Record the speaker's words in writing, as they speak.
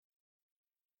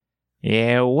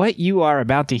Yeah, what you are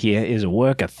about to hear is a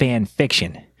work of fan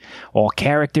fiction. All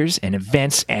characters and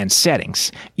events and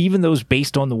settings, even those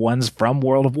based on the ones from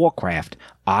World of Warcraft,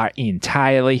 are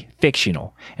entirely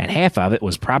fictional, and half of it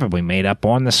was probably made up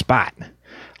on the spot.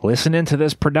 Listening to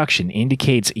this production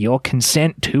indicates your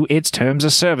consent to its terms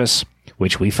of service,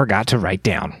 which we forgot to write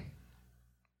down.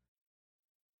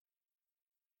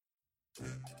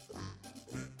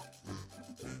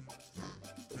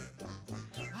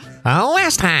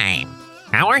 Last time,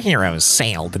 our heroes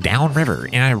sailed downriver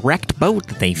in a wrecked boat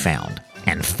that they found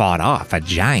and fought off a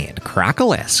giant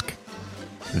crocolisk.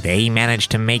 They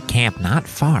managed to make camp not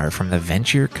far from the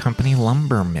Venture Company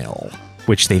lumber mill,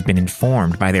 which they've been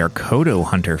informed by their Kodo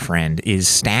hunter friend is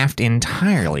staffed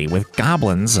entirely with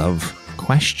goblins of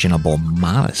questionable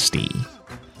modesty.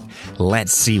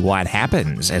 Let's see what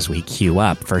happens as we queue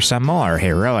up for some more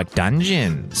heroic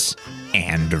Dungeons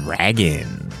and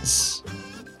Dragons.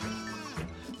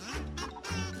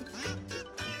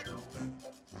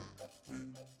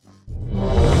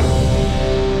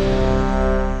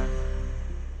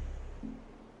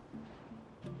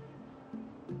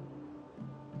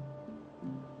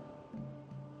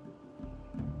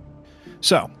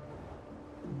 So,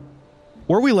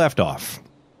 where we left off,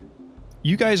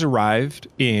 you guys arrived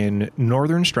in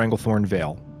northern Stranglethorn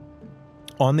Vale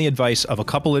on the advice of a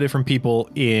couple of different people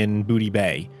in Booty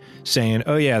Bay saying,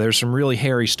 oh yeah, there's some really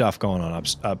hairy stuff going on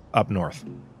up north.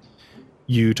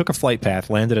 You took a flight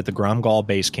path, landed at the Gromgal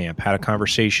base camp, had a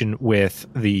conversation with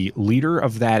the leader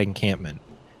of that encampment,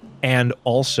 and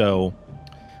also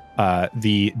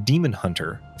the demon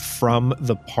hunter from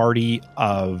the party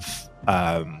of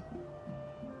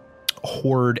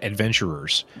horde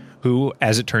adventurers who,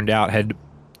 as it turned out, had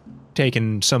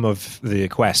taken some of the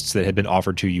quests that had been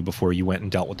offered to you before you went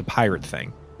and dealt with the pirate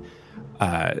thing.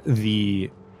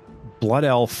 The blood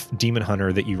elf demon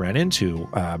hunter that you ran into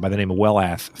by the name of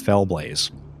Wellath Fellblaze,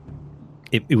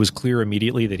 it was clear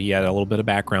immediately that he had a little bit of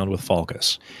background with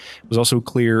Falkus. It was also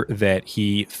clear that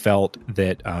he felt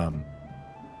that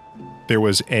there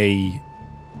was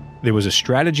a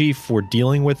strategy for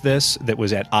dealing with this that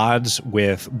was at odds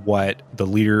with what the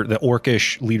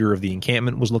orcish leader of the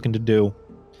encampment was looking to do.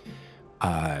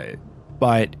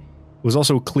 But it was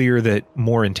also clear that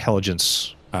more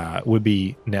intelligence would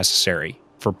be necessary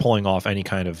for pulling off any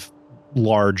kind of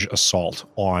large assault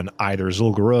on either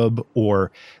Zul'Gurub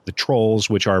or the trolls,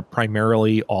 which are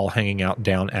primarily all hanging out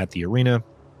down at the arena.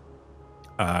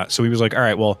 So he was like, all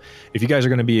right, well, if you guys are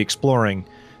going to be exploring,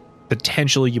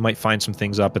 potentially you might find some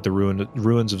things up at the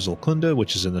ruins of Zul'Kunda,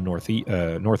 which is in the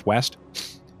northwest.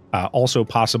 Also,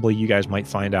 possibly you guys might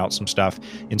find out some stuff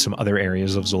in some other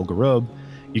areas of Zul'Gurub.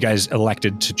 You guys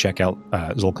elected to check out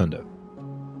Zul'Kunda.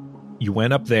 You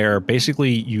went up there. Basically,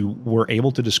 you were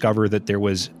able to discover that there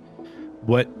was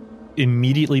what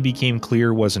immediately became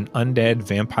clear was an undead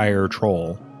vampire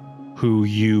troll who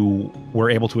you were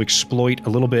able to exploit a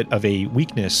little bit of a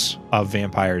weakness of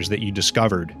vampires that you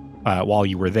discovered while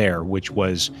you were there, which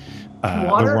was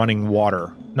the running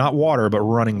water. Not water, but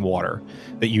running water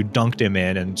that you dunked him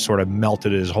in and sort of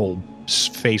melted his whole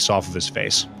face off of his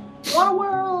face. What a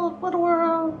world! What a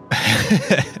world!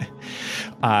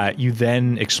 You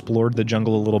then explored the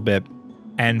jungle a little bit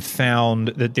and found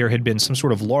that there had been some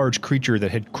sort of large creature that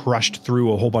had crushed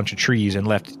through a whole bunch of trees and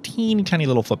left teeny tiny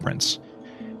little footprints.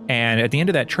 And at the end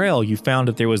of that trail, you found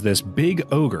that there was this big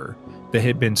ogre that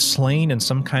had been slain in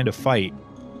some kind of fight.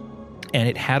 And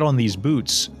it had on these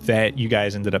boots that you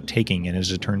guys ended up taking. And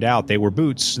as it turned out, they were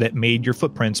boots that made your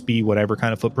footprints be whatever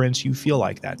kind of footprints you feel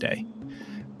like that day.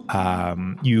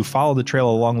 You followed the trail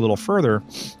along a little further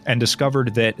and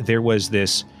discovered that there was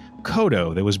this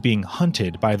Kodo that was being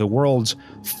hunted by the world's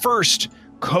first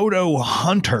Kodo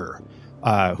hunter,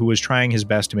 who was trying his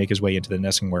best to make his way into the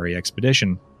Nessingwari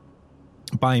expedition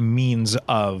by means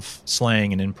of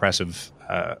slaying an impressive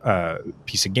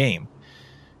piece of game.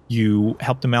 You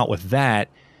helped him out with that,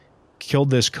 killed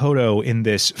this Kodo in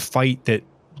this fight that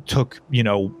took,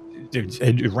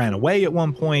 it ran away at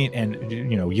one point, and,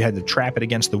 you had to trap it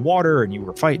against the water, and you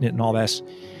were fighting it and all this.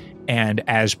 And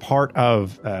as part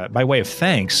of, by way of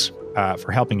thanks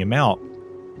for helping him out,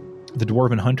 the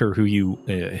Dwarven hunter who you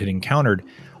had encountered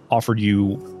offered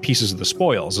you pieces of the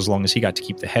spoils as long as he got to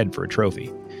keep the head for a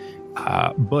trophy.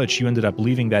 Butch, you ended up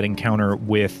leaving that encounter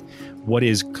with what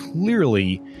is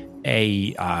clearly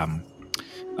an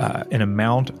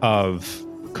amount of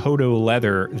Kodo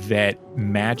leather that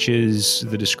matches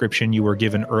the description you were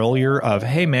given earlier of,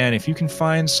 hey man, if you can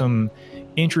find some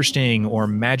interesting or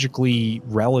magically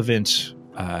relevant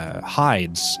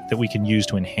hides that we can use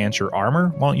to enhance your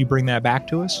armor, why don't you bring that back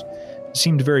to us? It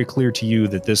seemed very clear to you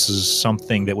that this is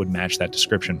something that would match that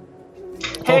description.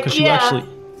 Falcus, you actually...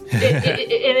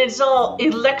 And it's all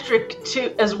electric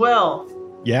too, as well.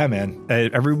 Yeah, man.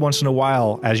 Every once in a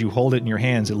while, as you hold it in your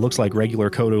hands, it looks like regular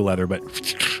Kodo leather, but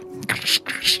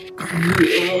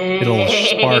it'll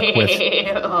spark with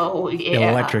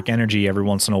electric energy every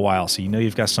once in a while. So you know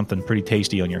you've got something pretty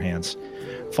tasty on your hands.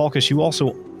 Falcus, you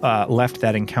also left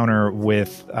that encounter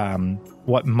with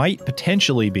what might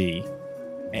potentially be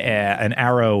an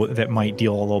arrow that might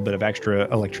deal a little bit of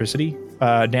extra electricity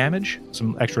damage,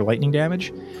 some extra lightning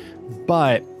damage.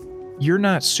 But you're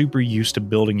not super used to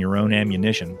building your own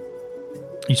ammunition.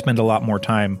 You spend a lot more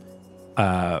time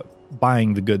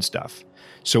buying the good stuff.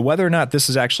 So whether or not this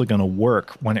is actually going to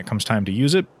work when it comes time to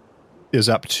use it is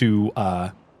up to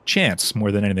chance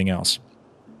more than anything else.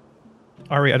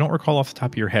 Ari, I don't recall off the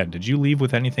top of your head. Did you leave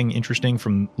with anything interesting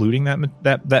from looting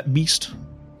that beast?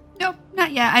 Nope,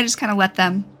 not yet. I just kind of let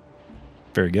them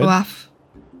Very good. go off.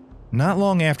 Not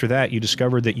long after that, you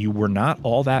discovered that you were not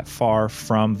all that far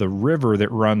from the river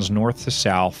that runs north to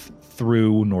south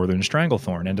through northern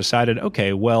Stranglethorn, and decided,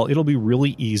 okay, well, it'll be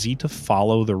really easy to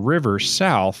follow the river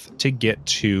south to get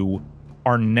to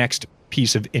our next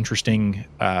piece of interesting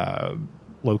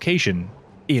location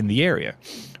in the area,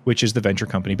 which is the Venture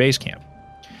Company base camp.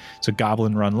 It's a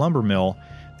Goblin Run lumber mill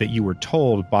that you were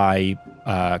told by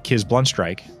Kiz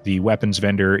Bluntstrike, the weapons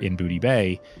vendor in Booty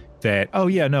Bay, that, oh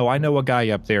yeah, no, I know a guy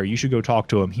up there. You should go talk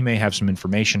to him. He may have some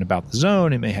information about the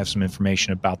zone. It may have some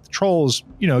information about the trolls.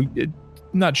 You know,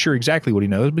 not sure exactly what he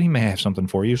knows, but he may have something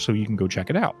for you, so you can go check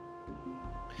it out.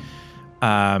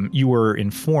 You were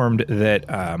informed that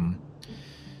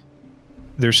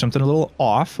there's something a little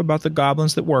off about the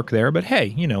goblins that work there, but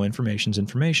hey, you know, information's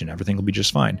information. Everything will be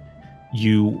just fine.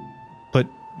 You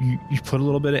put a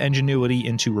little bit of ingenuity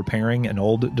into repairing an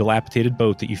old dilapidated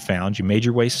boat that you found. You made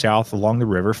your way south along the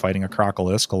river, fighting a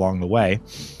crocolisk along the way.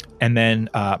 And then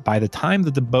by the time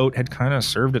that the boat had kind of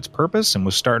served its purpose and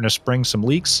was starting to spring some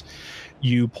leaks,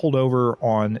 you pulled over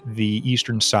on the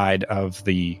eastern side of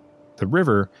the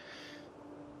river,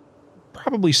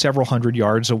 probably several hundred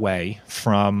yards away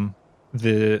from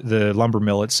the lumber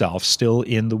mill itself, still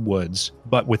in the woods,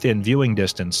 but within viewing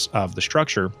distance of the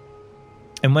structure,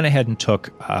 and went ahead and took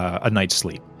a night's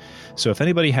sleep. So if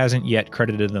anybody hasn't yet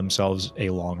credited themselves a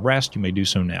long rest, you may do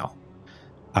so now.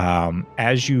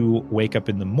 As you wake up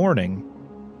in the morning,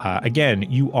 again,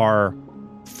 you are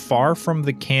far from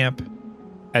the camp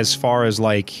as far as,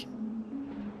 like,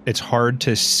 it's hard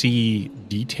to see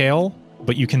detail,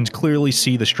 but you can clearly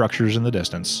see the structures in the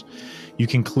distance. You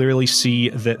can clearly see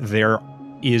that there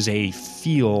is a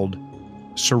field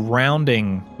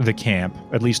surrounding the camp,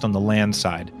 at least on the land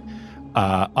side,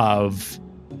 of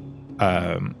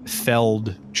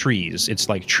felled trees. It's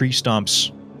like tree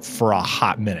stumps for a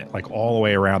hot minute, like all the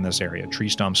way around this area, tree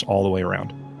stumps all the way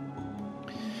around.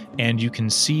 And you can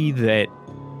see that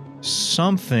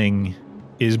something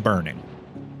is burning.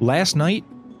 Last night,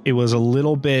 it was a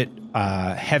little bit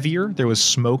heavier. There was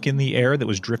smoke in the air that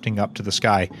was drifting up to the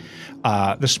sky.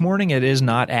 This morning, it is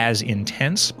not as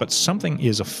intense, but something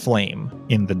is aflame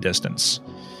in the distance.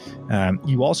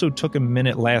 You also took a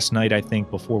minute last night, I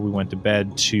think, before we went to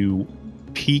bed to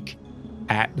peek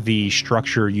at the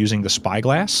structure using the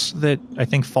spyglass that I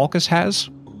think Falcus has,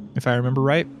 if I remember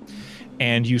right.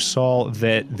 And you saw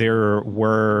that there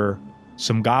were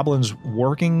some goblins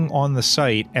working on the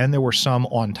site, and there were some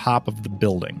on top of the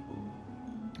building.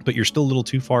 But you're still a little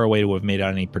too far away to have made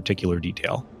out any particular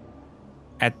detail.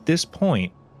 At this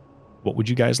point, what would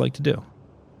you guys like to do?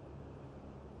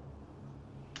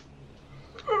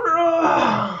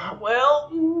 Well,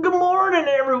 good morning,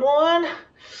 everyone.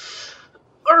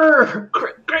 Crick.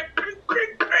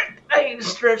 I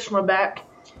stretched my back,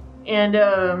 and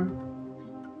I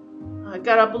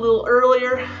got up a little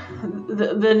earlier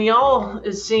than y'all,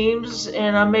 it seems,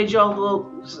 and I made y'all a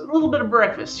little bit of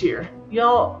breakfast here.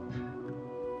 Y'all,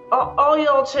 all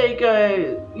y'all take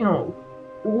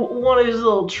one of these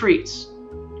little treats.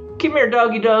 Come here,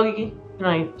 doggy,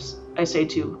 and I say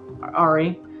to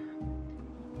Ari.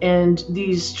 And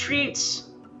these treats...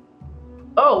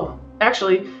 Oh,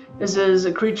 actually, it says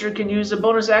a creature can use a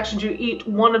bonus action to eat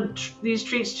one of these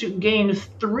treats to gain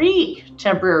 3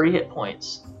 temporary hit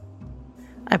points.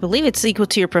 I believe it's equal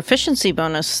to your proficiency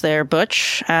bonus there,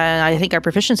 Butch. I think our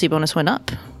proficiency bonus went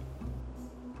up.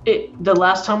 The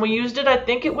last time we used it, I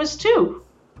think it was 2.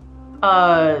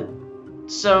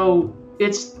 So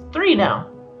it's 3 now.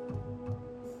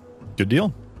 Good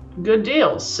deal. Good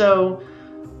deal. So...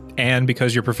 And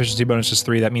because your proficiency bonus is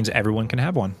 3, that means everyone can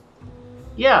have one.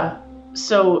 Yeah,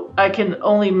 so I can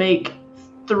only make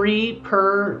 3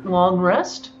 per long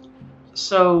rest.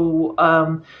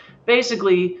 So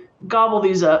basically, gobble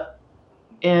these up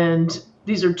and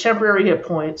these are temporary hit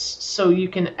points, so you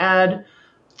can add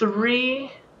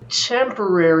 3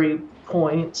 temporary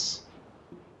points.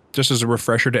 Just as a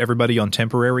refresher to everybody on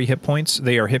temporary hit points,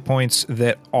 they are hit points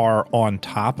that are on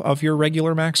top of your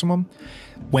regular maximum.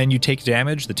 When you take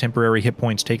damage, the temporary hit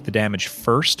points take the damage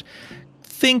first.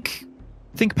 Think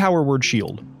power word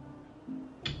shield.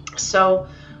 So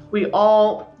we've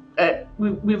all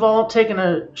taken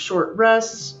a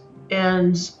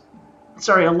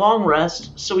long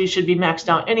rest, so we should be maxed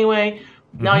out anyway.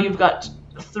 Mm-hmm. Now you've got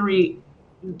 3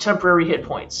 temporary hit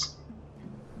points.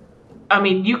 I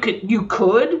mean, you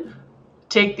could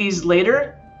take these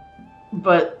later,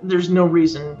 but there's no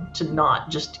reason to not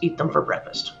just eat them for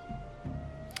breakfast.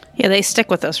 Yeah, they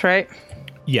stick with us, right?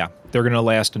 Yeah, they're going to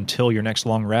last until your next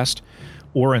long rest,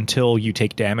 or until you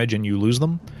take damage and you lose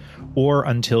them, or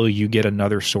until you get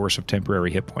another source of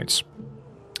temporary hit points.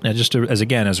 Now, just as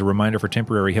a reminder for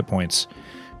temporary hit points,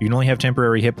 you can only have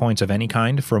temporary hit points of any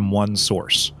kind from one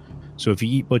source. So if you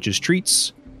eat Butch's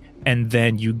treats, and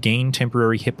then you gain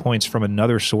temporary hit points from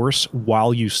another source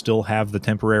while you still have the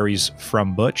temporaries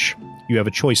from Butch, you have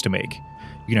a choice to make.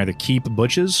 You can either keep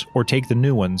Butch's or take the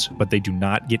new ones, but they do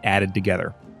not get added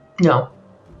together. No.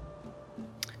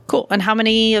 Cool. And how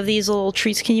many of these little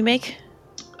treats can you make?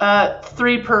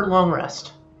 3 per long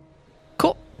rest.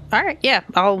 Cool. All right. Yeah,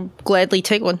 I'll gladly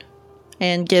take one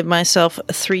and give myself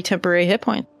 3 temporary hit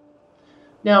points.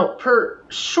 Now, per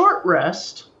short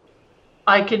rest,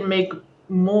 I can make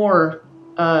more,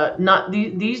 not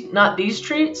these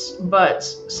treats, but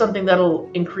something that'll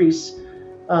increase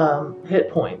hit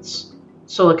points.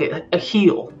 So like a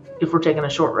heal if we're taking a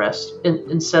short rest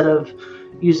instead of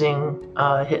using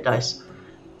hit dice.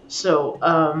 So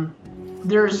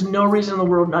there's no reason in the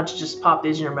world not to just pop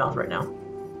these in your mouth right now.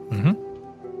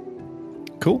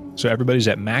 Mm-hmm. Cool. So everybody's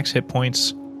at max hit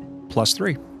points plus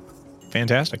 3.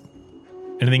 Fantastic.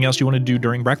 Anything else you want to do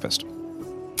during breakfast?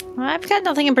 I've got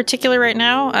nothing in particular right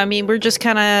now. I mean, we're just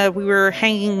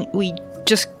we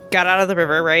just got out of the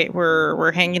river, right?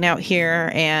 We're hanging out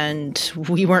here, and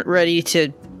we weren't ready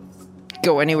to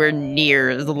go anywhere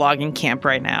near the logging camp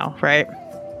right now, right?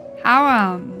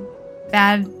 How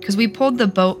bad, because we pulled the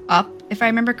boat up, if I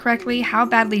remember correctly, how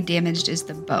badly damaged is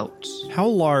the boat? How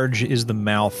large is the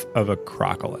mouth of a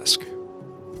crocolisk?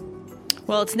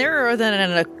 Well, it's narrower than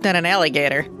an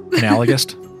alligator. Analogous?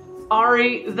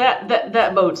 Ari,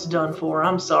 that boat's done for.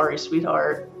 I'm sorry,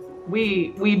 sweetheart.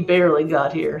 We barely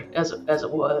got here as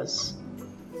it was.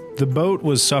 The boat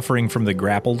was suffering from the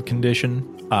grappled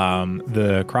condition.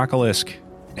 The crocolisk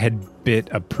had bit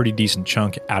a pretty decent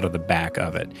chunk out of the back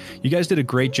of it. You guys did a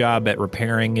great job at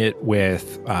repairing it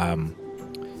with,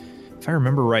 if I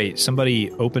remember right,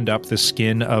 somebody opened up the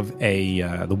skin of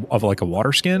a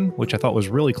water skin, which I thought was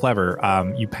really clever.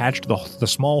 You patched the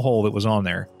small hole that was on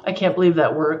there. I can't believe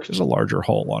that worked. There's a larger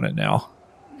hole on it now.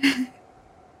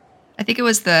 I think it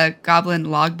was the goblin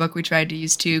logbook we tried to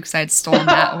use too, because I had stolen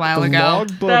that a while ago.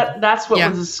 Logbook, that's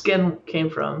what the skin came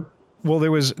from. Well, there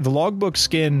was the logbook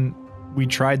skin. We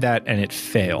tried that and it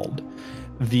failed.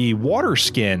 The water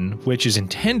skin, which is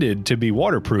intended to be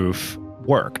waterproof,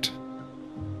 worked.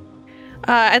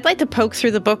 I'd like to poke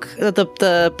through the book,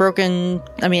 the broken.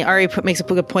 I mean, Ari makes a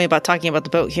good point about talking about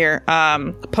the boat here.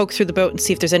 Poke through the boat and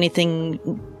see if there's anything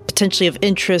potentially of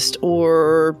interest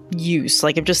or use.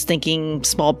 Like, I'm just thinking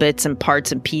small bits and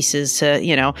parts and pieces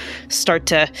to, start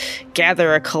to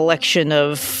gather a collection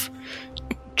of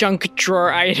junk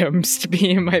drawer items to be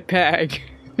in my bag.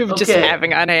 Just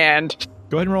having on hand.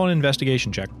 Go ahead and roll an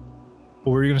investigation check.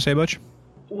 What were you going to say, Butch?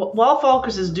 While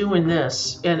Falcus is doing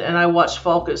this, and I watch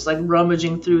Falcus like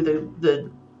rummaging through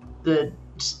the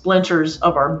splinters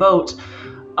of our boat,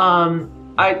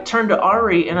 I turned to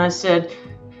Ari and I said,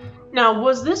 "Now,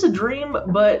 was this a dream?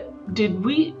 But did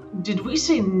we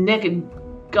see naked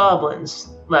goblins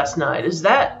last night? Was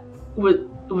that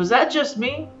just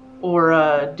me, or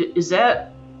is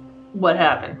that what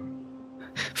happened?"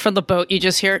 From the boat, you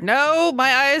just hear, "No,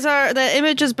 the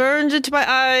image is burned into my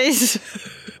eyes."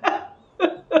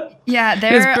 Yeah,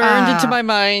 it's burned into my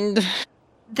mind.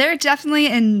 They're definitely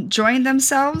enjoying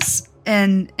themselves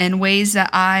in ways that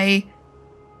I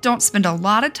don't spend a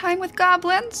lot of time with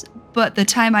goblins, but the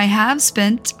time I have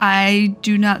spent, I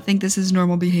do not think this is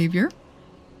normal behavior.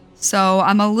 So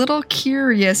I'm a little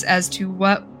curious as to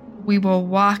what we will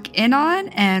walk in on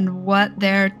and what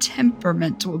their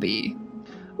temperament will be.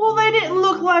 Well, they didn't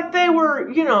look like they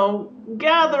were,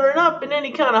 gathering up in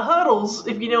any kind of huddles,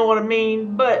 if you know what I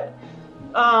mean, but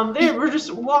they were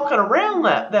just walking around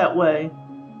that way.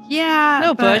 Yeah.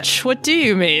 No, Butch, what do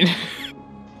you mean?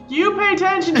 You pay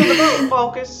attention to the boat,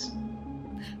 Falcus.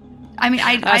 I mean,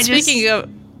 I speaking of...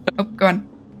 Oh, go on.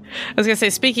 I was going to say,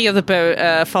 speaking of the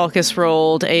boat, Falcus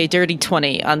rolled a dirty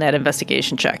 20 on that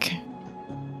investigation check.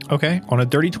 Okay. On a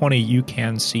dirty 20, you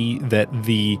can see that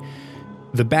the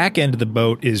back end of the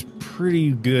boat is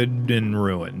pretty good and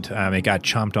ruined. It got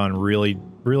chomped on really,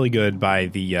 really good by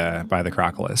the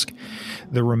Crocolisk.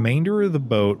 The remainder of the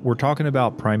boat, we're talking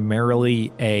about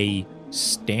primarily a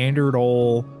standard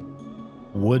old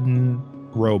wooden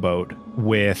rowboat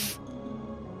with,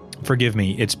 forgive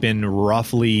me, it's been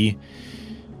roughly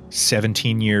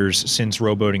 17 years since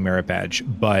rowboating merit badge,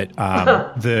 but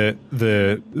the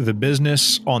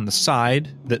business on the side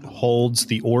that holds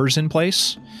the oars in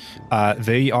place,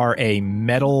 they are a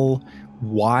metal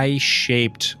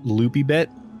Y-shaped loopy bit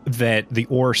that the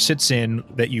oar sits in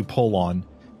that you pull on.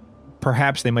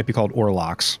 Perhaps they might be called oar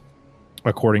locks,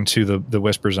 according to the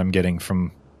whispers I'm getting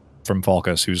from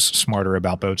Falcus, who's smarter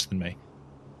about boats than me.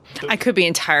 I could be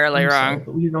entirely wrong.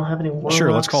 But we don't have any warlocks.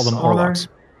 Sure, let's call them Orlocks.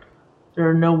 There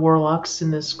are no warlocks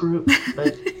in this group,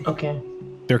 but okay.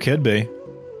 There could be.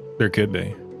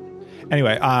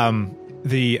 Anyway,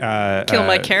 Kill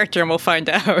my character and we'll find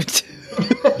out.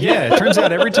 Yeah, it turns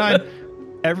out every time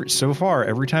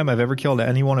I've ever killed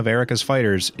any one of Erica's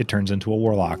fighters, it turns into a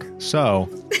warlock. So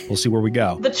we'll see where we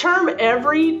go. The term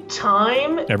 "every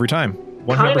time" Every time,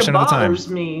 100% kind of the of time. bothers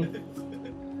me.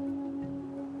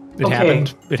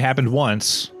 It happened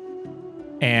once,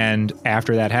 and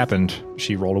after that happened,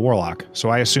 she rolled a warlock. So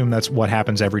I assume that's what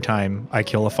happens every time I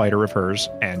kill a fighter of hers,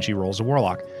 and she rolls a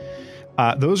warlock.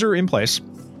 Those are in place.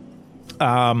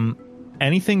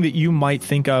 Anything that you might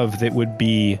think of that would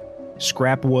be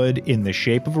scrap wood in the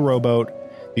shape of a rowboat,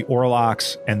 the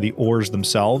oarlocks, and the oars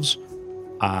themselves,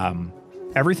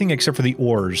 everything except for the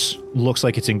oars looks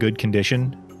like it's in good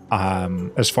condition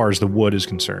as far as the wood is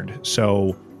concerned.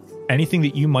 So anything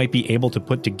that you might be able to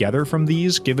put together from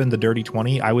these, given the dirty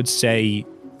 20, I would say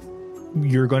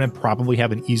you're going to probably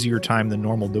have an easier time than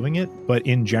normal doing it. But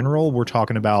in general, we're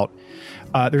talking about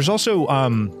there's also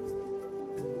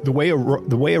the way a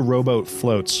rowboat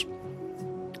floats.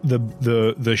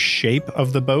 The shape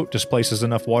of the boat displaces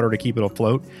enough water to keep it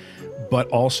afloat, but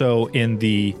also in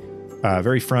the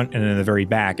very front and in the very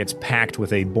back, it's packed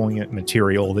with a buoyant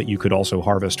material that you could also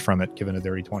harvest from it, given a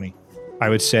dirty 20. I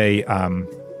would say,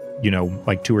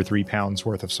 like 2 or 3 pounds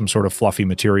worth of some sort of fluffy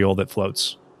material that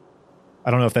floats. I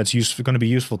don't know if that's going to be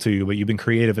useful to you, but you've been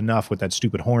creative enough with that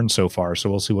stupid horn so far, so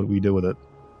we'll see what we do with it.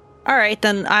 All right,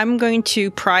 then I'm going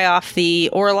to pry off the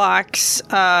oarlocks.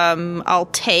 I'll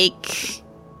take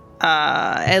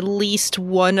at least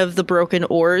one of the broken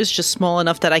oars, just small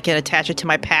enough that I can attach it to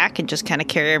my pack and just kind of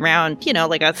carry around,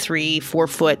 like a 3-4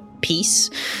 foot piece.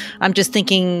 I'm just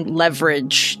thinking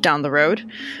leverage down the road.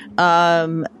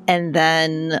 And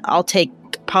then I'll take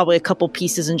probably a couple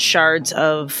pieces and shards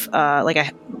of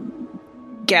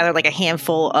gather a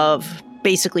handful of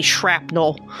basically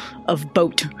shrapnel of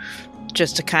boat,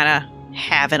 just to kind of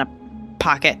have in a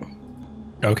pocket.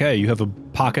 Okay, you have a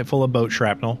pocket full of boat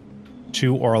shrapnel,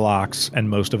 2 oarlocks, and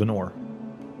most of an oar.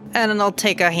 And then I'll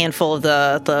take a handful of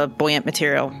the buoyant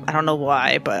material. I don't know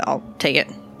why, but I'll take it.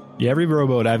 Yeah, every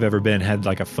rowboat I've ever been had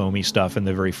like a foamy stuff in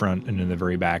the very front and in the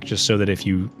very back, just so that if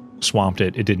you swamped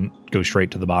it, it didn't go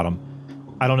straight to the bottom.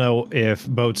 I don't know if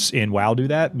boats in WoW do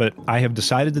that, but I have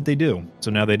decided that they do.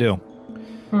 So now they do.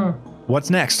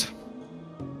 What's next?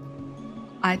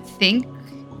 I think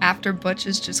after Butch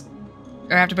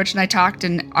and I talked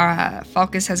and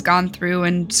Falcus has gone through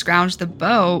and scrounged the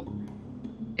boat,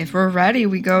 if we're ready,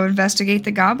 we go investigate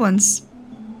the goblins.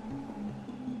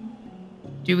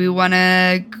 Do we want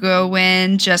to go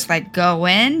in, just go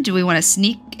in? Do we want to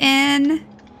sneak in?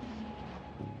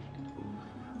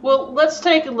 Well, let's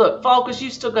take a look. Falcus, you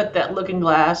still got that looking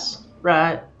glass,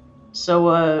 right?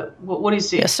 So, what do you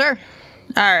see? Yes, sir.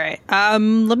 All right.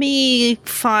 Let me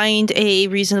find a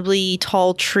reasonably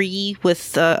tall tree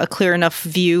with a clear enough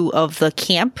view of the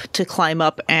camp to climb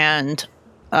up and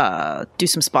do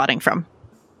some spotting from.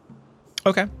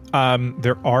 Okay.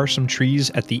 There are some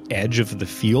trees at the edge of the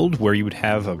field where you would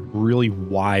have a really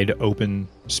wide open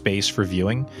space for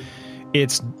viewing.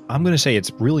 I'm going to say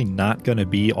it's really not going to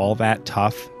be all that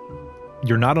tough.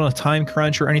 You're not on a time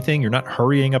crunch or anything. You're not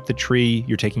hurrying up the tree.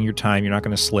 You're taking your time. You're not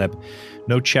going to slip.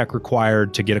 No check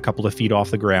required to get a couple of feet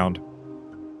off the ground.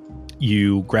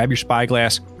 You grab your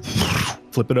spyglass,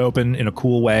 flip it open in a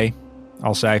cool way,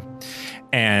 I'll say,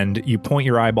 and you point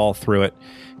your eyeball through it,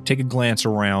 take a glance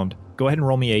around. Go ahead and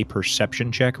roll me a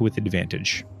perception check with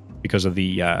advantage because of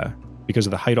the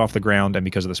height off the ground and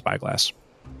because of the spyglass.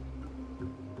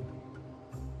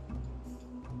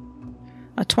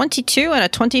 A 22 and a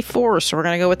 24, so we're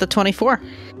going to go with the 24.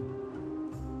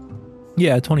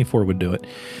 Yeah, 24 would do it.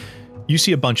 You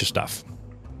see a bunch of stuff.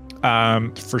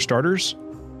 For starters,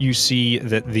 you see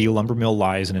that the lumber mill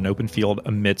lies in an open field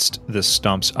amidst the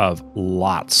stumps of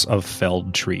lots of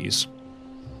felled trees.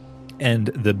 And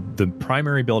the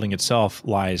primary building itself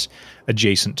lies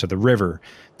adjacent to the river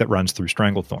that runs through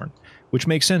Stranglethorn, which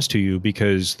makes sense to you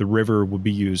because the river would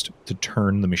be used to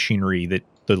turn the machinery that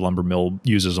the lumber mill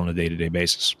uses on a day-to-day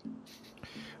basis.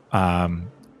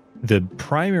 The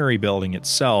primary building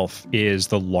itself is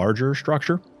the larger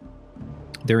structure.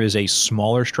 There is a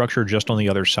smaller structure just on the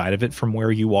other side of it from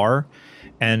where you are,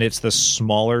 and it's the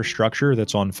smaller structure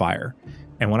that's on fire.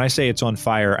 And when I say it's on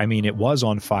fire, I mean it was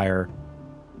on fire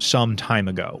some time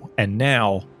ago, and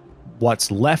now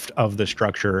what's left of the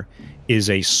structure is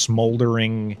a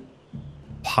smoldering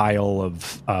pile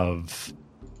of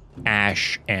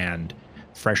ash and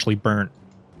freshly burnt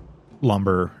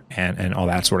lumber and all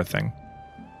that sort of thing.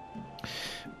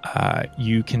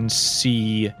 You can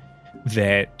see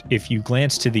that if you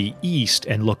glance to the east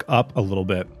and look up a little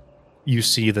bit, you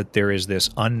see that there is this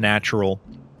unnatural,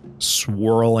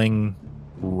 swirling,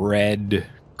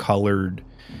 red-colored,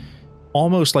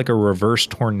 almost like a reverse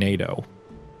tornado,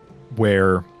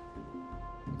 where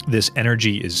this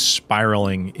energy is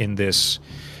spiraling in this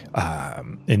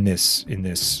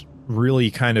really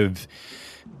kind of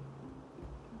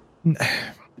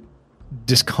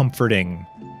discomforting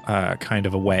kind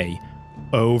of a way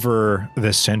over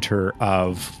the center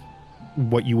of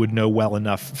what you would know well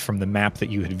enough from the map that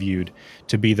you had viewed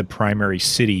to be the primary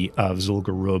city of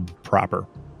Zul'Gurub proper.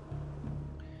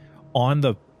 On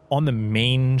the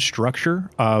main structure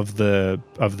of the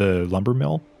lumber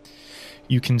mill,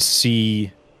 you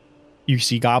see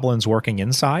goblins working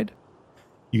inside.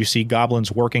 You see goblins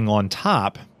working on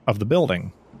top of the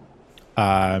building.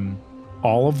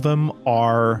 All of them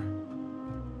are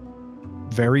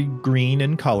very green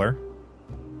in color,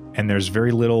 and there's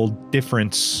very little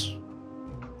difference.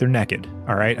 They're naked,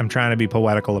 all right? I'm trying to be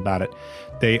poetical about it.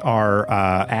 They are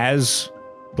as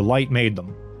the light made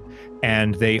them,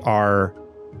 and they are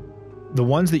the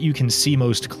ones that you can see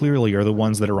most clearly are the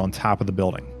ones that are on top of the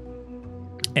building.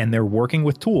 And they're working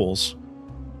with tools.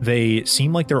 They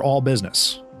seem like they're all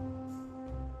business,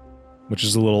 which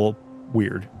is a little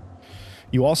weird.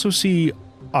 You also see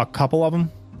a couple of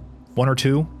them, one or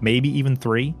two, maybe even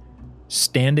three,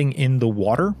 standing in the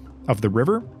water of the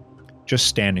river, just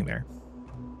standing there.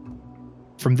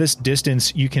 From this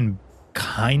distance, you can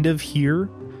kind of hear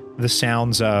the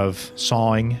sounds of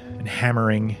sawing and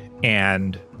hammering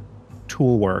and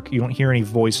tool work. You don't hear any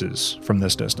voices from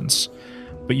this distance,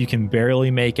 but you can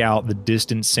barely make out the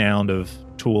distant sound of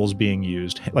tools being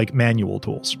used, like manual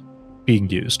tools being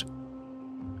used.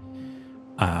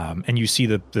 And you see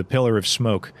the pillar of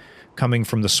smoke coming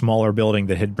from the smaller building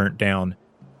that had burnt down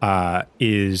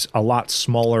is a lot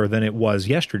smaller than it was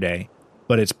yesterday,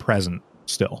 but it's present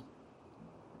still.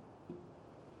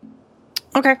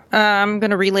 Okay, I'm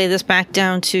going to relay this back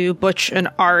down to Butch and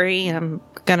Ari. I'm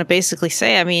going to basically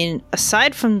say, I mean,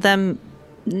 aside from them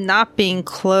not being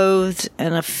clothed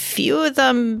and a few of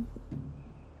them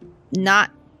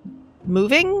not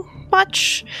moving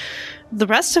much, the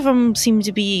rest of them seem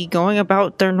to be going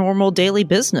about their normal daily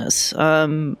business.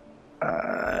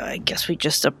 I guess we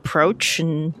just approach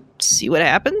and see what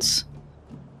happens.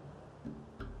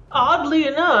 Oddly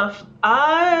enough,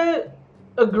 I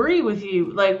agree with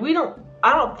you. Like,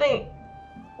 I don't think,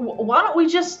 why don't we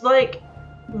just, like,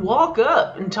 walk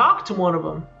up and talk to one of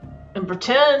them and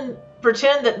pretend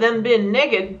that them being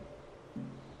naked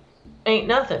ain't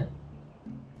nothing.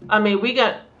 I mean, we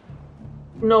got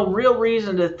no real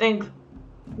reason to think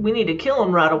we need to kill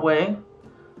them right away,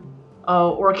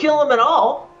 or kill them at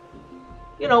all.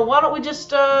 You know, why don't we just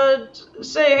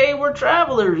say, hey, we're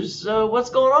travelers, what's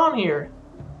going on here?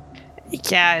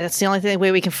 Yeah, that's the only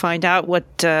way we can find out what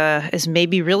is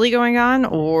maybe really going on,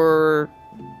 or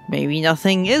maybe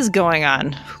nothing is going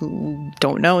on. We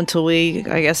don't know until we,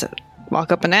 I guess,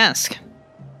 walk up and ask.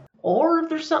 Or if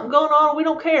there's something going on, we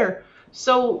don't care.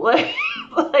 So, like,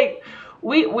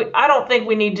 I don't think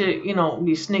we need to, you know,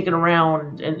 be sneaking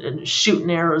around and shooting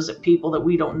arrows at people that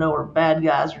we don't know are bad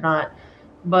guys or not.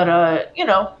 But, you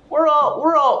know, we're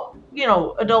all, you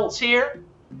know, adults here,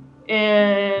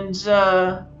 and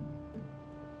I'm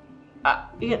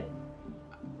going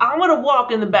to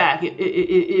walk in the back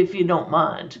if you don't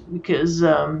mind, because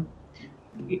some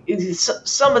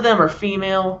of them are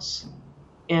females,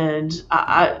 and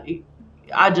I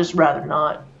just rather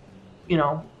not. You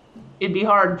know, it'd be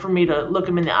hard for me to look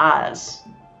them in the eyes.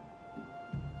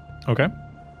 Okay.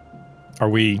 Are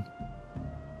we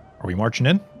marching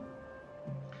in?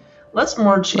 Let's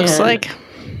march in. Looks like.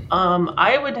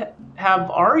 I would have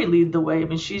Ari lead the way. I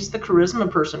mean, she's the charisma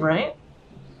person, right?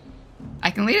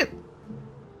 I can lead it.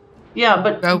 Yeah,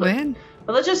 but Go in.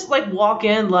 But let's just like walk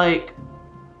in like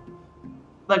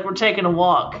we're taking a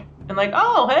walk and like,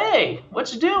 oh hey,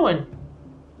 what you doing?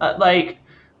 Like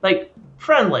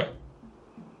friendly.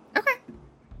 Okay.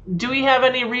 Do we have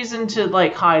any reason to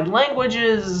like hide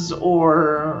languages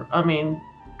or I mean,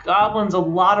 goblins? A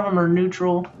lot of them are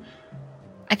neutral.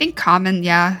 I think common,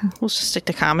 yeah. We'll just stick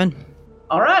to common.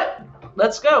 All right,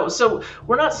 let's go. So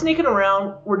we're not sneaking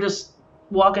around. We're just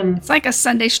walking. It's like a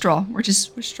Sunday stroll. We're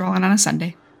strolling on a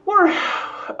Sunday. Where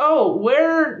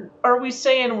are we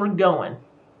saying we're going?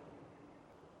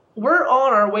 We're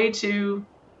on our way to.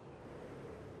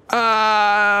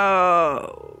 I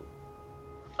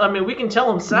mean, we can tell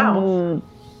them south.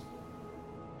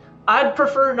 I'd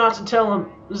prefer not to tell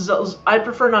them. I'd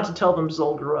prefer not to tell them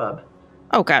Zul'Gurub.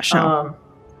 Oh gosh, no.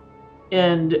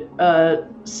 And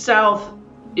south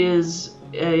is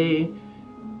a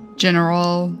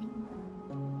General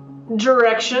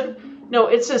direction. No,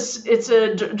 it's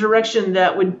a direction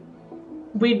that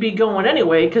we'd be going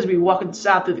anyway because we'd be walking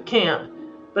south through the camp.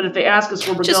 But if they ask us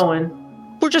where we're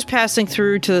going, we're just passing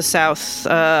through to the south.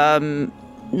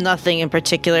 Nothing in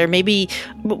particular. Maybe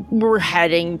we're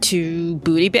heading to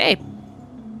Booty Bay.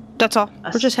 That's all.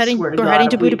 We're just heading. We're heading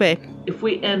to Booty Bay. If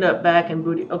we end up back in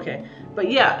Booty, okay. But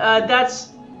yeah, that's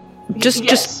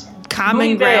just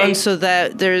common ground so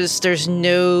that there's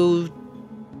no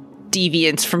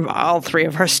deviance from all three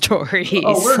of our stories.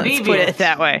 Oh, we're Let's deviants. put it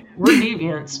that way. We're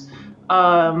deviants.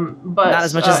 But not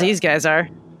as much as these guys are.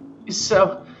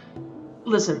 So,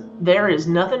 listen, there is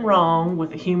nothing wrong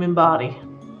with a human body.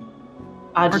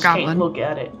 I just can't look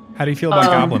at it. How do you feel about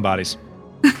goblin bodies?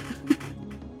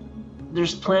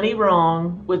 There's plenty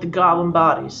wrong with the goblin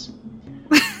bodies.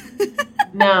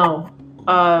 Now,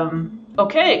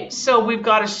 okay, so we've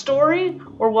got a story.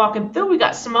 We're walking through. We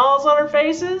got smiles on our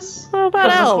faces. What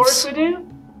about elves? Of course we do.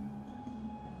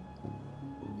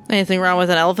 Anything wrong with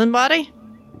an elven body?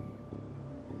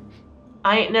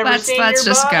 I ain't never seen let's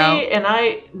your just body, go. and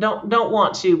I don't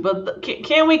want to. But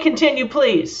can we continue,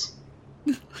 please?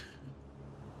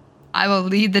 I will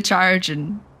lead the charge,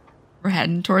 and we're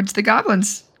heading towards the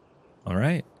goblins. All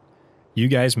right. You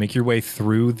guys make your way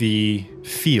through the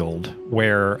field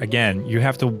where, again, you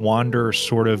have to wander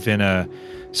sort of in a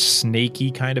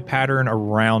snaky kind of pattern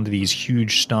around these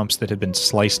huge stumps that have been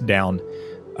sliced down,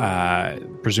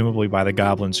 presumably by the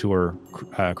goblins who are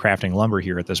crafting lumber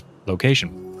here at this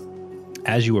location.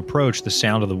 As you approach, the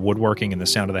sound of the woodworking and the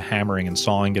sound of the hammering and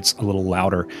sawing gets a little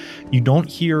louder. You don't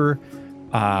hear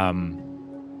the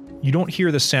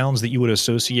sounds that you would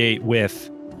associate with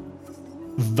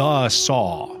the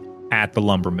saw at the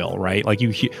lumber mill, right? Like you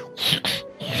hear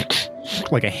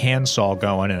like a handsaw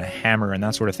going and a hammer and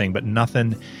that sort of thing, but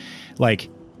nothing like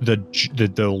the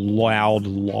loud,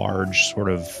 large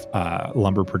sort of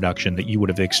lumber production that you would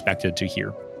have expected to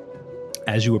hear.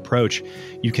 As you approach,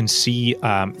 you can see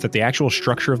that the actual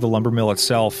structure of the lumber mill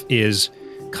itself is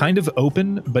kind of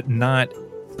open, but not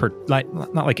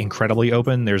like incredibly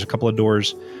open. There's a couple of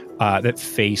doors that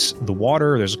face the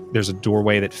water. There's a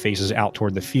doorway that faces out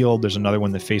toward the field. There's another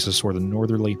one that faces sort of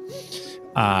northerly.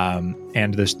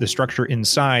 And the structure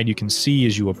inside, you can see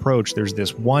as you approach, there's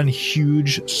this one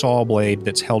huge saw blade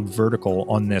that's held vertical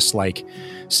on this like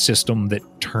system that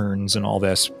turns and all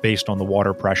this based on the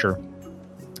water pressure.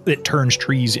 It turns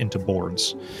trees into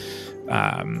boards.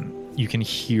 You can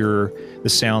hear the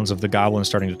sounds of the goblins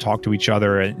starting to talk to each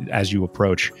other as you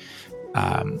approach.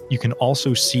 You can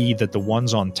also see that the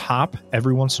ones on top,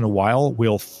 every once in a while,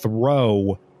 will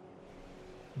throw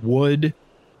wood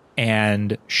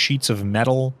and sheets of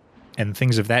metal and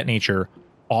things of that nature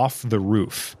off the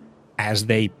roof as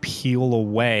they peel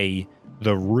away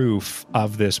the roof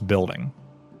of this building.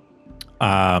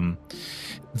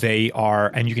 They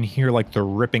are, and you can hear like the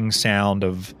ripping sound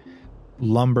of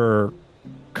lumber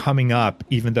coming up,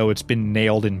 even though it's been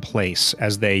nailed in place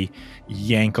as they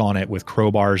yank on it with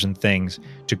crowbars and things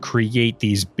to create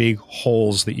these big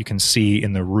holes that you can see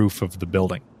in the roof of the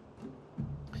building.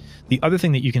 The other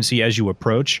thing that you can see as you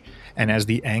approach and as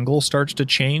the angle starts to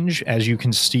change, as you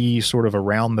can see sort of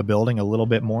around the building a little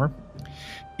bit more,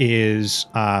 is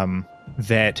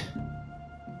that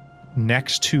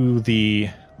next to the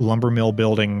lumber mill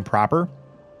building proper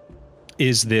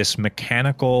is this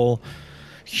mechanical,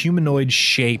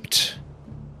 humanoid-shaped,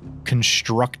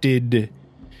 constructed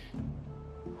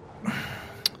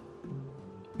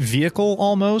vehicle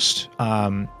almost.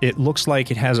 It looks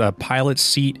like it has a pilot's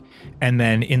seat, and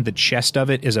then in the chest of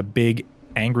it is a big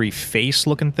angry face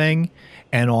looking thing,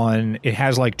 and it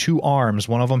has like two arms.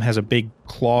 One of them has a big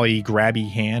clawy grabby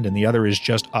hand, and the other is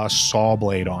just a saw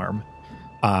blade arm.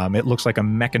 It looks like a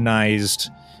mechanized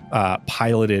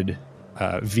piloted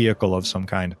vehicle of some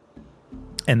kind.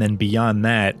 And then beyond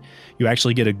that, you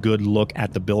actually get a good look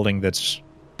at the building that's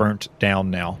burnt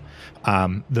down now.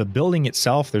 The building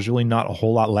itself, there's really not a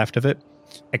whole lot left of it,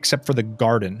 except for the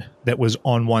garden that was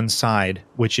on one side,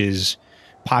 which is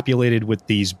populated with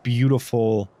these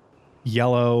beautiful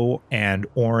yellow and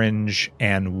orange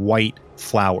and white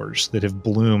flowers that have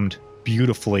bloomed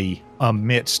beautifully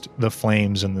amidst the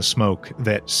flames and the smoke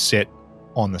that sit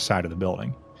on the side of the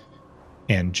building.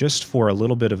 And just for a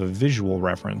little bit of a visual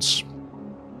reference,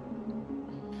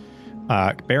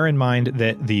 bear in mind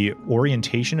that the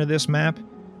orientation of this map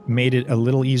made it a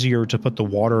little easier to put the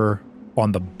water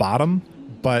on the bottom,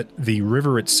 but the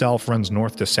river itself runs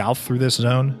north to south through this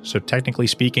zone. So technically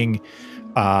speaking,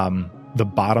 the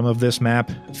bottom of this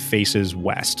map faces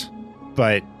west.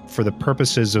 But for the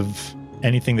purposes of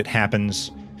anything that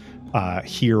happens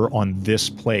here on this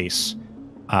place,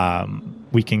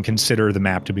 we can consider the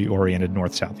map to be oriented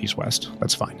north, south, east, west.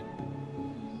 That's fine.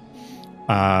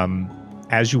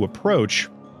 As you approach,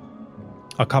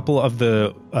 a couple of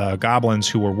the goblins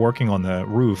who were working on the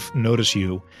roof notice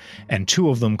you, and two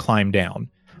of them climb down.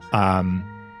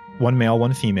 One male,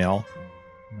 one female,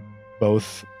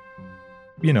 both,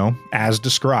 as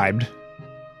described.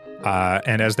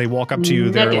 And as they walk up to you,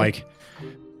 they're like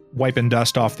wiping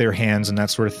dust off their hands and that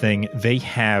sort of thing. They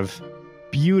have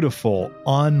beautiful,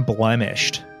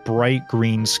 unblemished, bright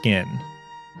green skin.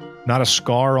 Not a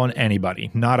scar on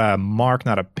anybody, not a mark,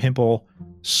 not a pimple,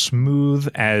 smooth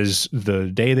as the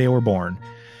day they were born.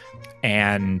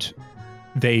 And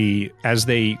as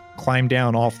they climb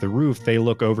down off the roof, they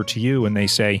look over to you and they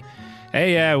say,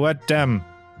 "Hey, what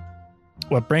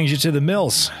brings you to the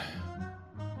mills?"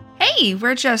 Hey,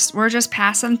 we're just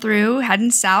passing through, heading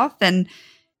south, and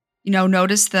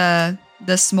noticed the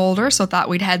smolder, so thought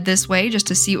we'd head this way just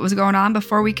to see what was going on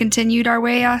before we continued our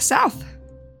way south.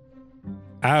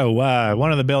 Oh,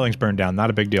 one of the buildings burned down.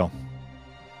 Not a big deal.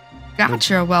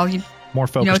 Gotcha. Well, more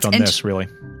focused on this, really.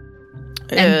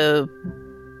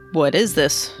 What is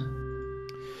this?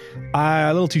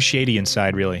 A little too shady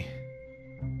inside, really.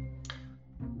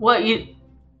 What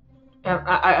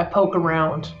I poke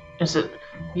around. Is it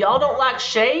y'all don't like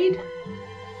shade?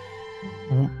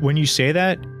 When you say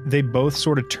that, they both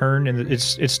sort of turn, and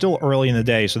it's still early in the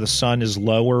day, so the sun is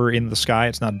lower in the sky.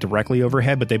 It's not directly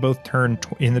overhead, but they both turn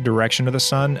in the direction of the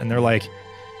sun, and they're like,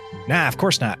 "Nah, of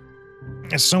course not.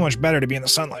 It's so much better to be in the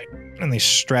sunlight." And they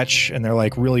stretch, and they're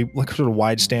like really sort of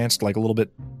wide stanced, like a little bit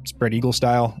spread eagle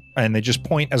style, and they just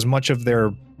point as much of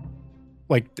their,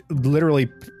 literally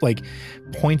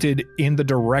pointed in the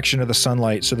direction of the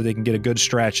sunlight so that they can get a good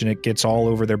stretch, and it gets all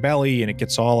over their belly, and it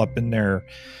gets all up in their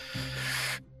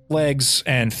legs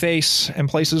and face and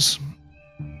places.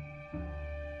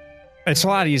 It's a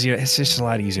lot easier. It's just a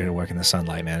lot easier to work in the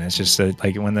sunlight, man. It's just that,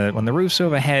 when the roof's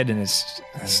overhead and it's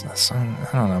the sun.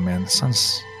 I don't know, man. The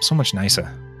sun's so much nicer.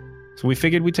 So we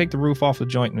figured we'd take the roof off the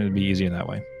joint and it'd be easier that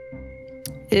way.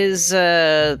 Is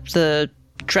the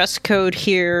dress code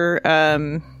here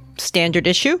standard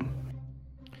issue?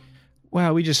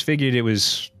 Well, we just figured it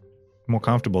was more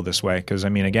comfortable this way because,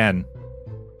 again,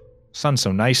 sun's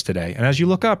so nice today. And as you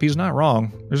look up, he's not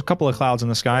wrong. There's a couple of clouds in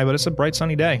the sky, but it's a bright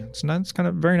sunny day. It's kind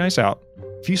of very nice out.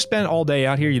 If you spent all day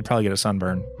out here, you'd probably get a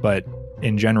sunburn. But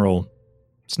in general,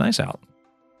 it's nice out.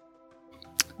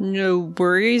 No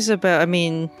worries about,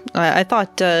 I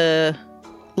thought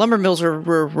lumber mills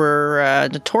were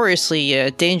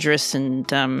notoriously dangerous,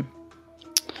 and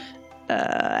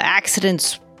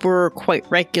accidents were quite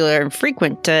regular and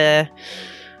frequent.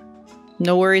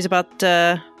 No worries about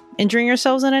injuring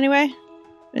yourselves in any way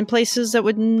in places that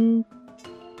wouldn't.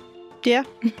 Yeah.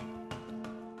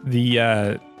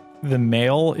 The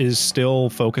male is still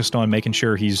focused on making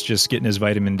sure he's just getting his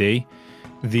vitamin D.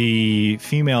 The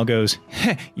female goes,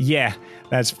 "Yeah,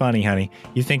 that's funny, honey.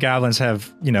 You think goblins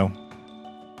have,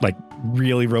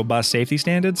 really robust safety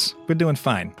standards? We're doing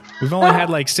fine. We've only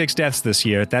had 6 deaths this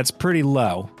year. That's pretty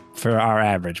low for our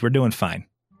average. We're doing fine."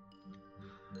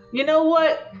 You know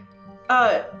what?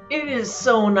 It is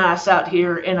so nice out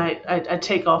here, and I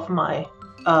take off my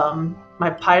my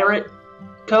pirate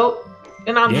coat,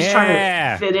 and I'm just trying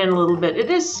to fit in a little bit.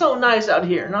 It is so nice out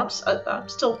here, and I'm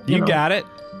still you got it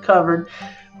covered.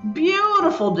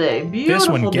 Beautiful day, beautiful This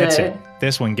one gets day. it.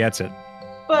 This one gets it.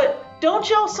 But don't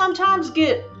y'all sometimes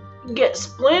get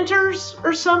splinters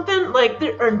or something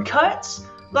or cuts?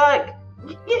 Y'all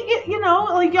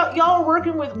are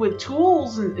working with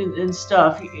tools and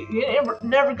stuff. You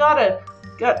never got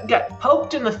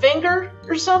poked in the finger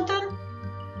or something?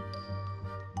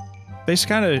 They just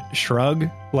kind of shrug,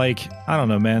 I don't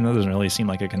know, man, that doesn't really seem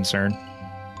like a concern.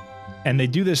 And they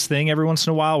do this thing every once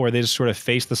in a while where they just sort of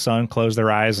face the sun, close their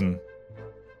eyes, and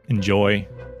enjoy.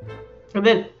 And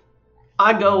then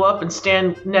I go up and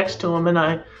stand next to them, and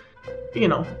I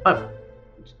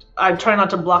try not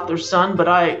to block their sun, but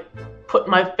I put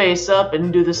my face up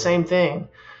and do the same thing.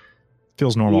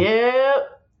 Feels normal.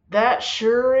 Yep, that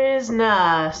sure is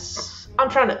nice. I'm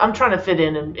trying to fit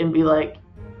in and be like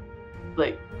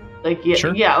yeah,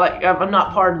 Sure. yeah, like I'm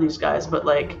not part of these guys, but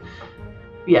like,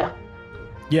 yeah.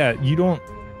 Yeah, you don't.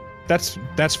 That's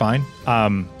fine.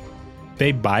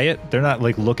 They buy it. They're not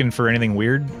like looking for anything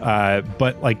weird.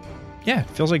 But like, yeah, it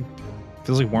feels like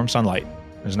warm sunlight.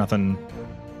 There's nothing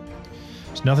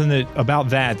about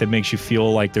that makes you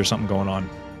feel like there's something going on.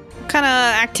 What kind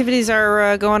of activities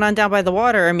are going on down by the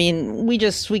water? I mean, we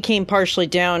came partially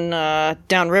down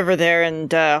river there, and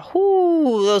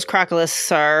those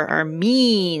crocolisks are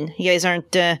mean. You guys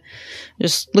aren't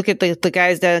just look at the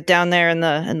guys down there in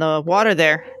the water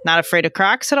there. Not afraid of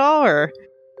crocs at all, or?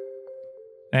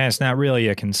 It's not really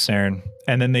a concern.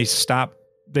 And then they stop.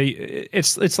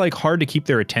 It's like hard to keep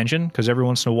their attention because every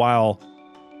once in a while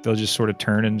they'll just sort of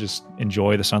turn and just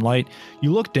enjoy the sunlight.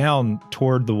 You look down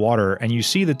toward the water and you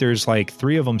see that there's like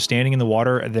 3 of them standing in the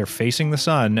water. They're facing the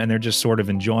sun and they're just sort of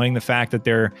enjoying the fact that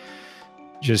they're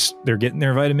getting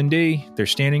their vitamin D. They're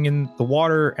standing in the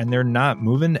water and they're not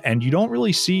moving. And you don't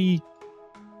really see.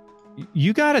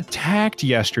 You got attacked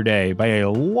yesterday by a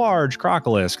large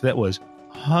crocolisk that was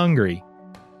hungry.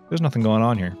 There's nothing going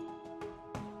on here.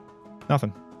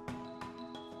 Nothing.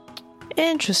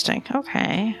 Interesting.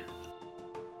 Okay.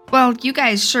 Well, you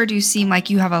guys sure do seem like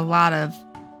you have a lot of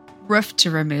roof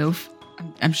to remove.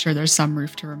 I'm sure there's some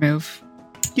roof to remove.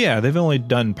 Yeah, they've only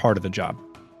done part of the job.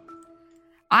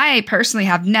 I personally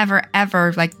have never,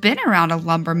 ever been around a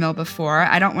lumber mill before.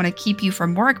 I don't want to keep you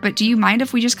from work, but do you mind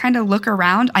if we just kind of look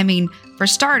around? I mean, for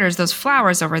starters, those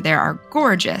flowers over there are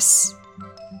gorgeous.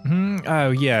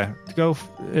 Oh, yeah. Go.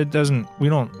 We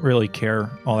don't really care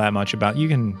all that much about. You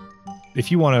can, if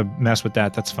you want to mess with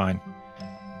that, that's fine.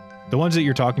 The ones that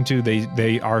you're talking to,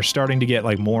 they are starting to get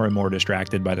more and more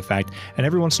distracted by the fact. And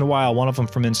every once in a while, one of them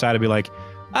from inside will be like,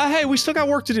 hey, we still got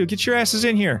work to do. Get your asses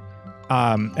in here.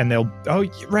 And they'll, oh,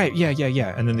 right,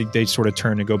 yeah. And then they sort of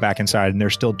turn and go back inside, and they're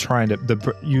still trying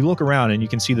to, you look around and you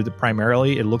can see that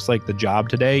primarily it looks like the job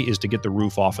today is to get the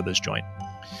roof off of this joint.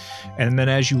 And then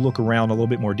as you look around a little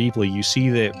bit more deeply, you see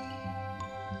that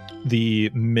the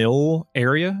mill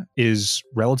area is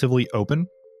relatively open.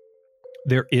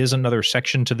 There is another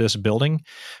section to this building,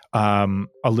 a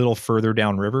little further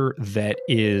downriver that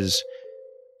is,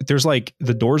 there's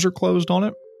the doors are closed on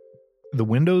it. The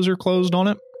windows are closed on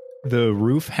it. The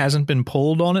roof hasn't been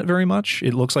pulled on it very much.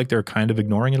 It looks like they're kind of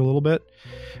ignoring it a little bit.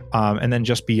 And then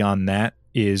just beyond that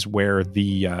is where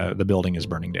the building is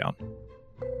burning down.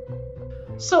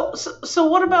 So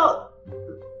what about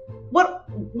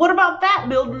that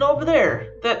building over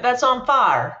there that's on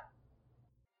fire?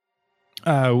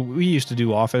 We used to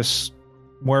do office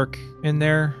work in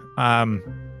there.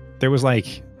 There was I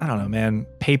don't know, man,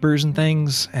 papers and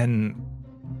things, and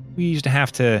we used to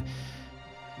have to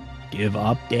give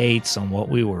updates on what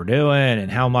we were doing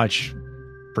and how much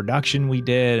production we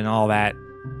did and all that.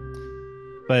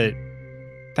 But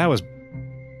that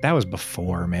was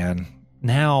before, man.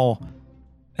 Now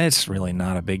it's really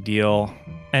not a big deal.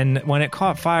 And when it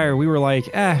caught fire, we were like,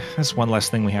 that's one less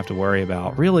thing we have to worry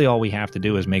about. Really, all we have to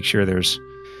do is make sure there's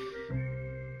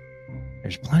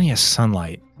plenty of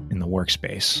sunlight in the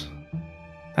workspace.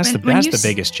 That's the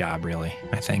biggest job, really,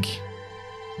 I think.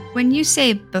 When you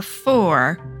say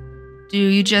before, do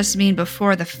you just mean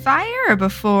before the fire or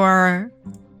before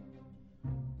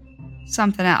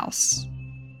something else?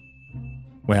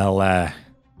 Well,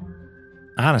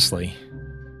 honestly,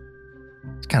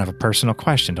 it's kind of a personal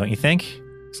question, don't you think?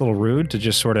 It's a little rude to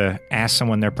just sort of ask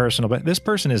someone their personal, but this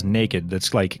person is naked. That's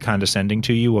condescending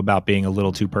to you about being a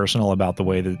little too personal about the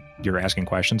way that you're asking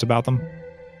questions about them.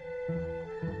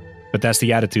 But that's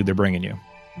the attitude they're bringing you.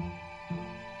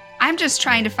 I'm just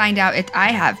trying to find out if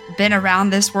I have been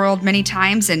around this world many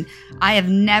times and I have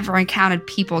never encountered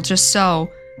people just so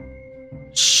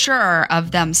sure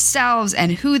of themselves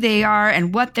and who they are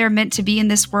and what they're meant to be in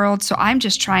this world. So I'm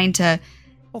just trying to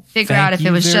figure out if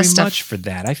it was just very much for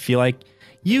that. I feel like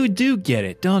you do get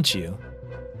it, don't you?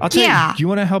 I'll tell you, do you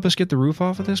want to help us get the roof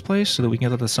off of this place so that we can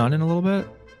let the sun in a little bit?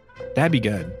 That'd be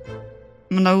good.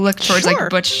 I'm going to look towards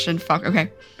Butch and Falk.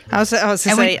 Okay. I was going to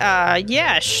say, we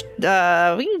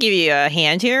can give you a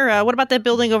hand here. What about that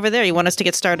building over there? You want us to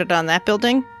get started on that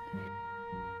building?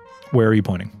 Where are you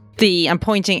pointing? I'm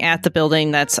pointing at the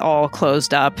building that's all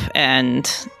closed up, and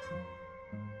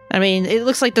I mean, it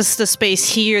looks like the space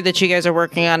here that you guys are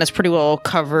working on is pretty well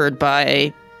covered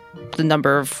by the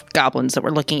number of goblins that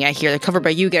we're looking at here. They're covered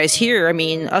by you guys here. I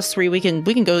mean, us three, we can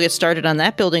go get started on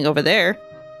that building over there.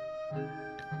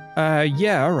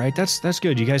 Yeah, all right. That's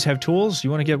good. You guys have tools? You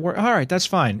want to get work? All right, that's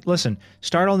fine. Listen,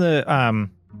 start on the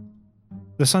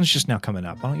sun's just now coming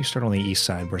up. Why don't you start on the east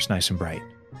side where it's nice and bright?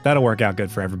 That'll work out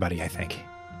good for everybody, I think.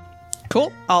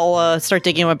 Cool. I'll start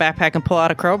digging in my backpack and pull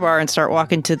out a crowbar and start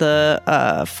walking to the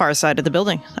far side of the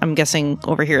building. I'm guessing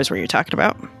over here is where you're talking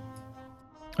about.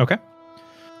 Okay.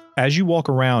 As you walk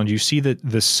around, you see that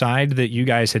the side that you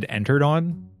guys had entered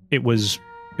on, it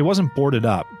wasn't boarded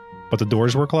up, but the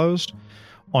doors were closed.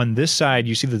 On this side,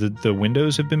 you see that the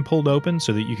windows have been pulled open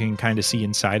so that you can kind of see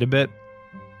inside a bit.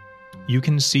 You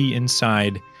can see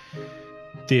inside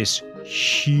this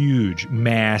huge,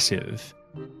 massive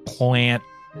plant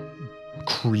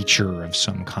creature of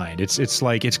some kind. It's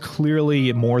like it's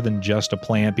clearly more than just a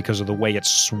plant because of the way it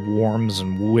swarms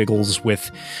and wiggles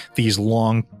with these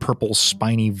long purple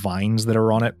spiny vines that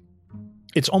are on it.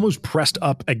 It's almost pressed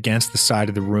up against the side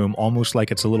of the room, almost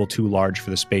like it's a little too large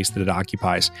for the space that it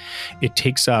occupies. It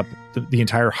takes up the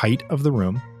entire height of the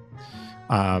room.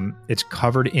 It's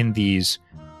covered in these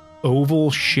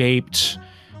oval-shaped,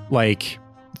 like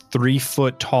 3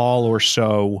 foot tall or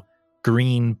so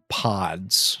green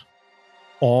pods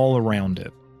all around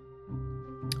it.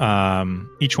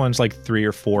 Each one's like 3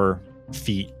 or 4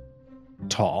 feet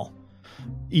tall.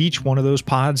 Each one of those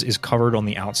pods is covered on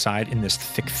the outside in this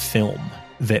thick film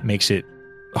that makes it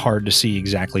hard to see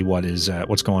exactly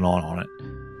what's going on it.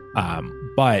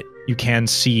 But you can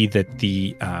see that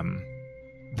the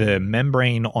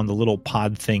membrane on the little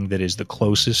pod thing that is the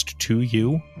closest to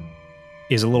you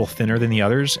is a little thinner than the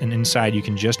others, and inside you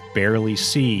can just barely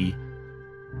see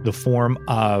the form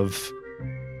of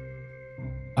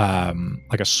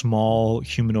like a small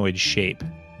humanoid shape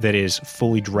that is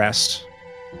fully dressed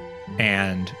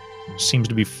and seems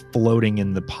to be floating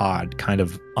in the pod, kind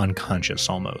of unconscious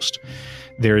almost.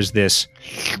 There's this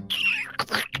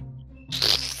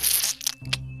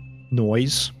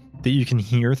noise that you can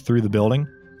hear through the building.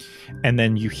 And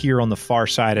then you hear on the far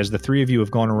side, as the three of you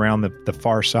have gone around the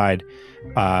far side,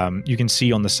 you can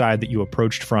see on the side that you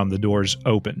approached from, the doors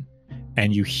open.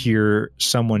 And you hear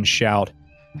someone shout,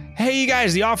 "Hey, you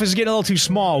guys, the office is getting a little too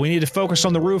small. We need to focus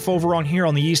on the roof over on here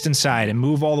on the eastern side and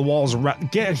move all the walls around.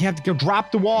 You have to go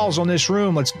drop the walls on this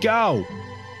room. Let's go."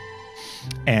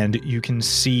 And you can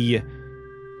see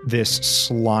this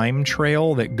slime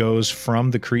trail that goes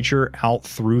from the creature out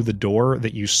through the door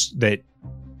that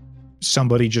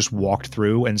somebody just walked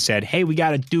through and said, "Hey, we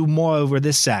got to do more over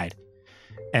this side."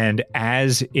 And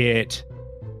as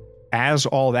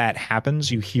all that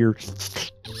happens, you hear,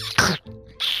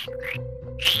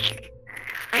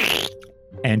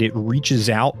 and it reaches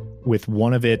out with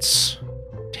one of its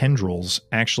tendrils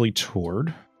actually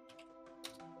toward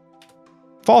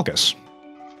Falcus.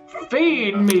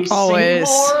 Feed me, Always.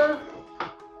 Seymour.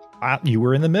 You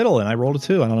were in the middle, and I rolled a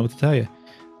 2. I don't know what to tell you.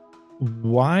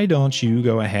 Why don't you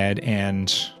go ahead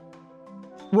and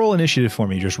roll initiative for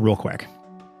me just real quick?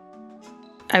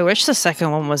 I wish the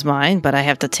second one was mine, but I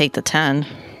have to take the 10.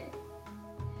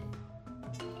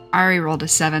 Ari rolled a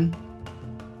 7.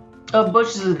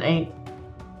 Butch is an 8.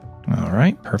 All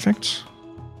right, perfect.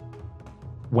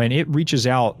 When it reaches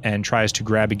out and tries to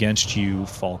grab against you,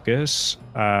 Falcus,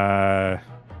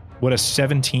 would a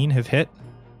 17 have hit?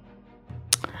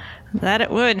 That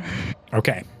it would.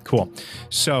 Okay, cool.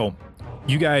 So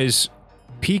you guys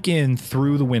peek in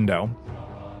through the window.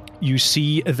 You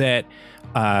see that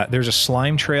there's a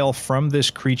slime trail from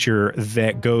this creature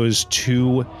that goes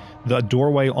to the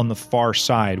doorway on the far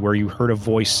side where you heard a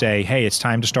voice say, "Hey, it's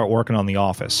time to start working on the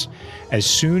office." As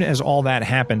soon as all that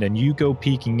happened and you go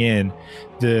peeking in,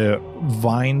 the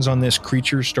vines on this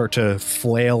creature start to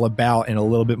flail about in a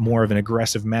little bit more of an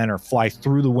aggressive manner, fly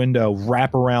through the window,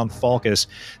 wrap around Falcus.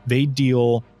 They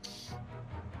deal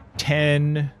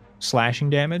 10 slashing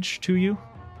damage to you.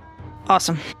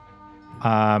 Awesome.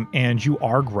 And you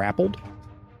are grappled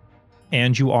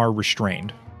and you are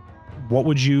restrained. What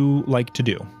would you like to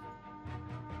do?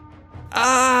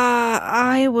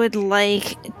 I would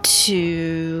like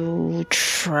to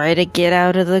try to get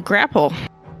out of the grapple.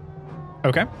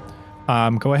 Okay.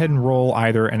 Go ahead and roll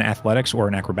either an athletics or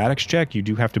an acrobatics check. You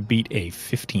do have to beat a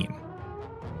 15.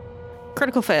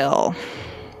 Critical fail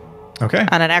Okay.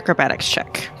 on an acrobatics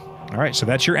check. All right. So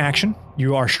that's your action.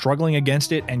 You are struggling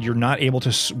against it and you're not able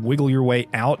to wiggle your way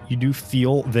out. You do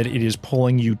feel that it is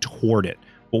pulling you toward it.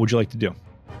 What would you like to do?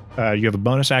 You have a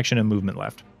bonus action and movement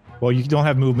left. Well, you don't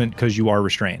have movement because you are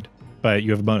restrained, but you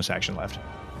have a bonus action left.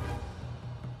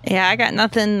 Yeah, I got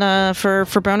nothing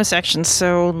for bonus actions,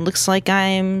 so looks like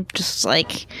I'm just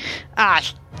like,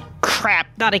 crap,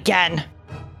 not again.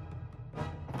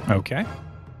 Okay.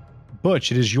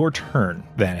 Butch, it is your turn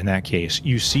then in that case.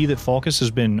 You see that Falcus has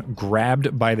been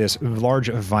grabbed by this large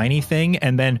viney thing,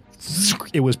 and then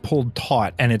it was pulled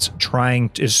taut, and it's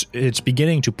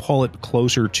beginning to pull it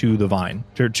closer to the vine,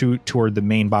 toward the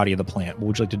main body of the plant. What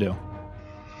would you like to do?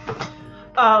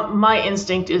 My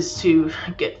instinct is to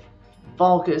get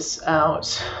Falcus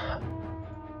out.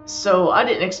 So I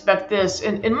didn't expect this.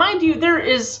 And mind you, there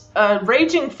is a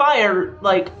raging fire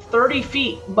like 30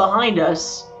 feet behind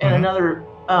us in another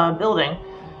building.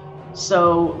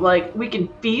 So like we can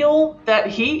feel that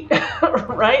heat,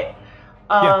 right?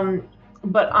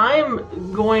 But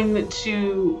I'm going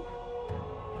to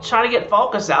try to get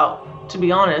Falcus out, to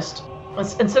be honest.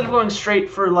 Instead of going straight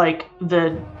for like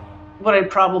what I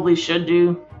probably should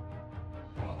do.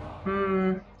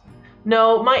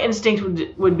 No, my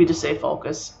instinct would be to say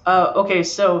Falcus. Okay,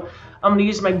 so I'm going to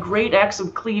use my Great Axe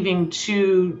of Cleaving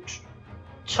to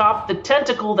chop the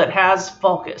tentacle that has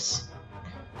Falcus.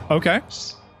 Okay.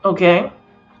 Okay.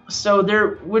 So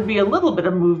there would be a little bit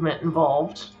of movement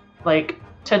involved, like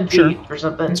 10 feet or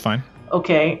something. That's fine.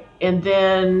 Okay, and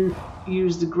then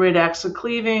use the Great Axe of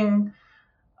Cleaving.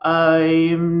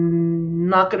 I'm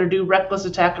not going to do Reckless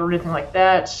Attack or anything like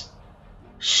that.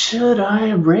 Should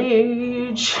I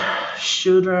rage?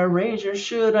 Should I rage or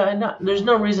should I not? There's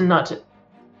no reason not to.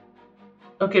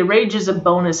 Okay, rage is a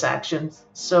bonus action,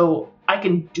 so I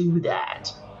can do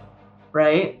that,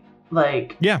 right?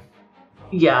 Like, yeah,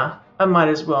 I might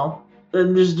as well.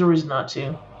 There's no reason not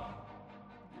to.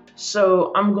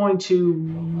 So I'm going to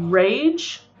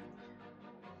rage.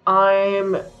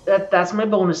 That's my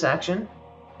bonus action.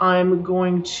 I'm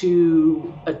going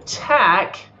to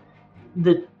attack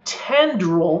the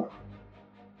tendril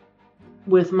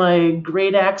with my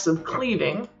Great Axe of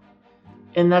Cleaving,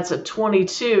 and that's a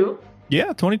 22.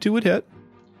 Yeah, 22 would hit.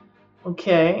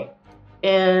 Okay,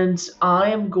 and I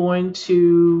am going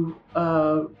to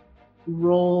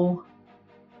roll.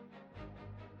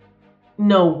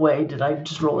 No way did I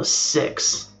just roll a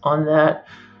 6 on that.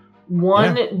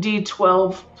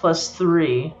 1d12 plus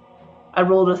 3. I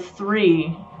rolled a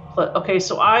 3. Okay,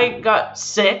 so I got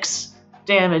 6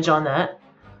 damage on that.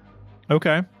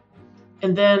 Okay.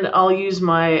 And then I'll use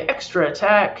my extra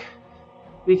attack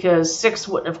because 6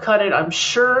 wouldn't have cut it, I'm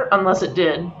sure, unless it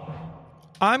did.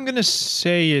 I'm going to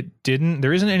say it didn't.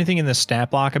 There isn't anything in the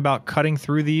stat block about cutting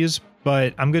through these,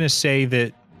 but I'm going to say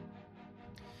that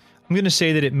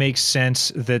it makes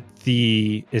sense that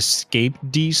the escape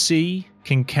DC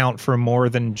can count for more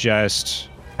than just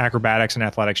acrobatics and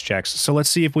athletics checks. So let's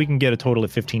see if we can get a total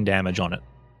of 15 damage on it.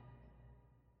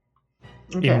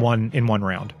 Okay. In one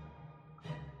round.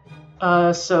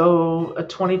 So a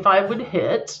 25 would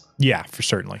hit. Yeah, for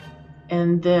certainly.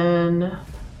 And then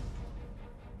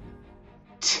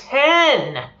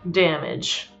 10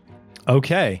 damage.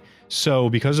 Okay. So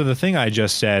because of the thing I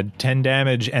just said, 10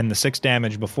 damage and the 6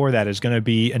 damage before that is going to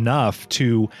be enough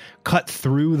to cut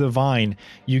through the vine.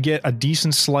 You get a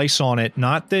decent slice on it.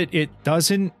 Not that it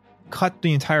doesn't cut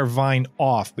the entire vine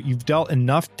off, but you've dealt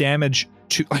enough damage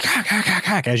to,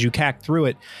 like, as you cack through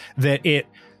it, that it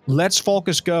lets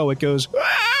Falcus go. It goes,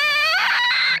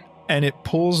 and it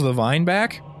pulls the vine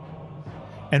back.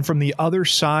 And from the other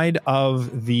side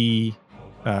of the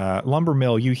lumber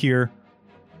mill, you hear,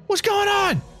 "What's going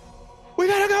on? We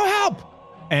gotta go help!"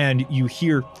 And you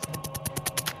hear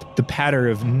the patter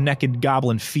of naked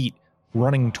goblin feet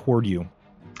running toward you.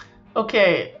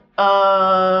 Okay,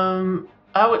 I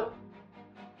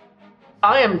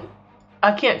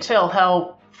can't tell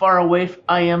how far away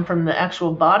I am from the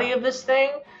actual body of this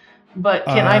thing, but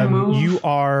can I move? You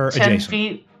are 10 adjacent.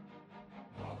 feet.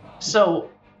 So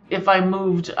if I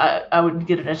moved, I would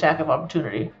get an attack of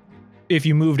opportunity. If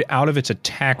you moved out of its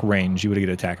attack range, you would get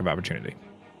an attack of opportunity.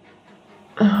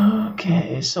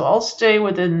 Okay, so I'll stay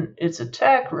within its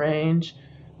attack range.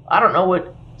 I don't know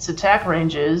what its attack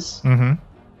range is. Mm-hmm.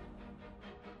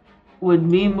 Would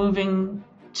me moving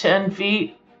 10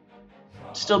 feet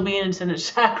still be in its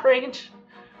attack range?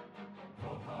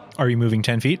 Are you moving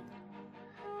 10 feet?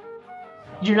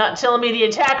 You're not telling me the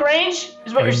attack range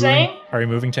is what you're saying? Are you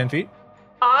moving 10 feet?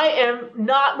 I am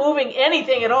not moving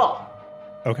anything at all.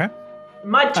 Okay.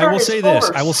 My turn I will is say over, this.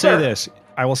 I will sir. say this.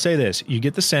 I will say this. You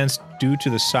get the sense, due to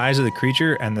the size of the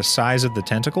creature and the size of the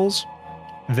tentacles,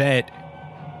 that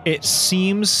it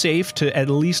seems safe to at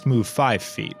least move 5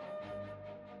 feet.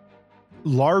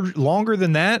 Longer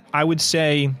than that, I would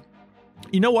say,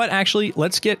 you know what? Actually,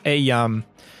 let's get a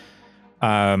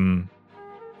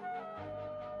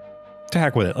to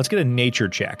heck with it. Let's get a nature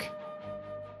check.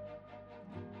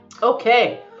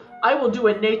 Okay, I will do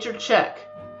a nature check.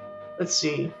 Let's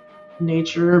see.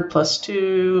 Nature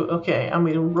 +2. Okay, I'm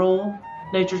going to roll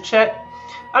nature check.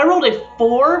 I rolled a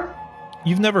 4.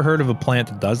 You've never heard of a plant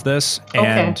that does this,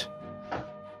 and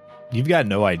you've got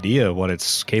no idea what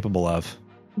it's capable of.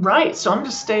 Right, so I'm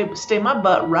just stay my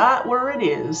butt right where it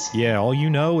is. Yeah, all you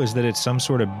know is that it's some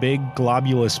sort of big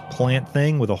globulous plant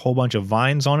thing with a whole bunch of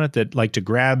vines on it that like to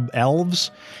grab elves,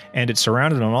 and it's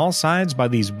surrounded on all sides by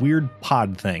these weird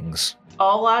pod things.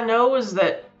 All I know is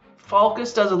that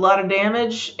Falcus does a lot of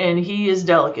damage, and he is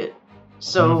delicate.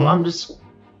 So I'm just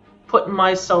putting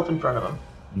myself in front of him.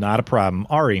 Not a problem.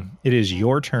 Ari, it is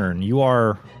your turn. You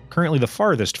are currently the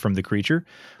farthest from the creature.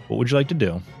 What would you like to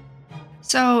do?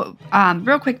 So,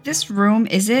 real quick, this room,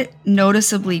 is it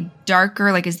noticeably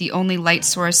darker? Like, is the only light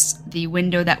source the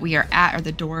window that we are at or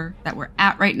the door that we're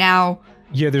at right now?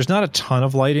 Yeah, there's not a ton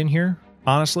of light in here,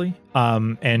 honestly.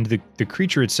 And the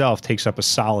creature itself takes up a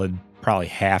solid probably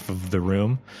half of the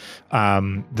room.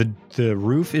 The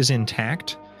roof is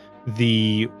intact.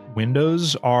 The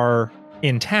windows are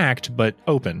intact but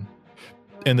open.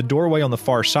 And the doorway on the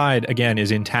far side, again, is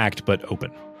intact but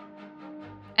open.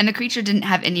 And the creature didn't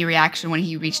have any reaction when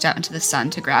he reached out into the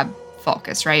sun to grab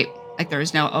Falcus, right? Like there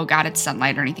was no, oh god, it's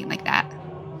sunlight or anything like that.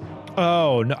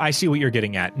 Oh, no, I see what you're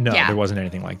getting at. No, Yeah. there wasn't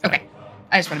anything like that. Okay.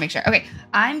 I just want to make sure. Okay.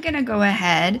 I'm going to go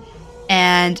ahead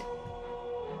and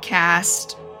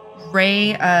cast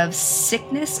Ray of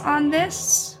Sickness on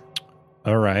this.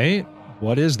 All right.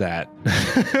 What is that?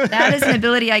 That is an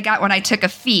ability I got when I took a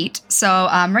feat. So,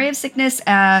 Ray of Sickness,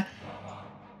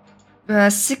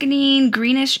 sickening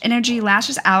greenish energy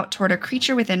lashes out toward a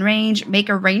creature within range. Make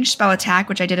a ranged spell attack,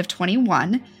 which I did of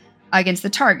 21, against the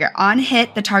target. On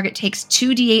hit, the target takes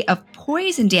 2d8 of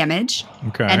poison damage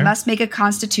Okay. and must make a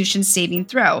Constitution saving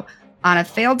throw. On a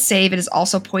failed save, it is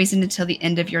also poisoned until the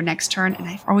end of your next turn. And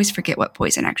I always forget what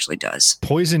poison actually does.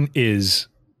 Poison is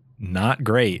not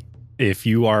great. If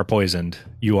you are poisoned,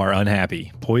 you are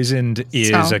unhappy. Poisoned is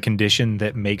So- a condition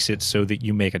that makes it so that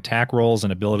you make attack rolls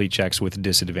and ability checks with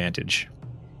disadvantage.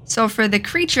 So for the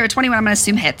creature, 21, I'm going to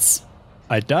assume hits.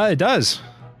 It does.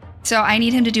 So I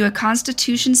need him to do a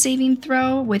Constitution saving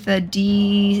throw with a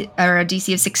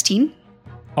DC of 16.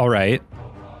 All right.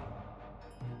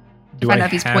 Do Find I out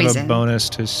if he's have poisoned. a bonus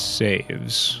to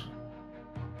saves?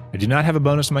 I do not have a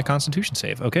bonus to my Constitution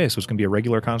save. Okay, so it's going to be a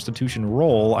regular Constitution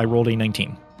roll. I rolled a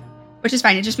 19. Which is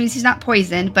fine. It just means he's not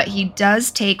poisoned, but he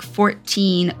does take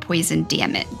 14 poison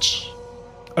damage.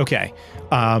 Okay.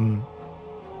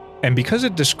 And because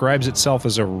it describes itself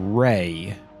as a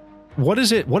ray, what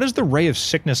is it? What does the ray of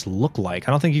sickness look like?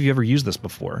 I don't think you've ever used this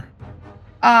before.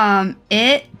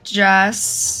 It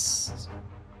just...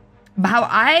 How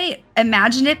I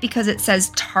imagine it, because it says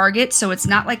target, so it's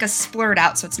not like a splurt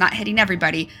out, so it's not hitting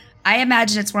everybody. I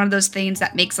imagine it's one of those things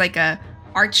that makes like a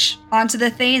arch onto the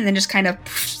thing and then just kind of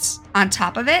on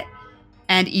top of it.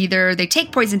 And either they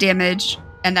take poison damage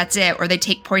and that's it, or they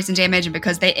take poison damage and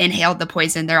because they inhaled the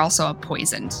poison, they're also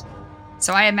poisoned.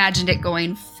 So I imagined it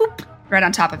going whoop, right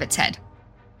on top of its head.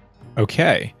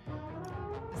 Okay.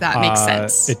 If that makes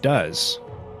sense. It does.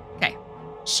 Okay.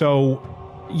 So,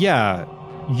 yeah,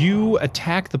 you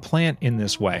attack the plant in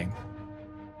this way,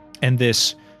 and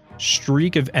this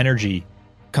streak of energy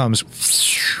comes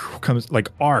like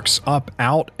arcs up,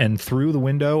 out, and through the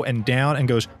window and down and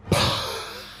goes,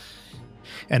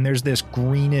 and there's this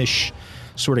greenish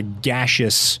sort of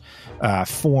gaseous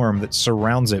form that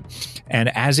surrounds it. And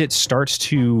as it starts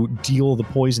to deal the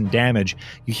poison damage,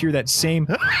 you hear that same,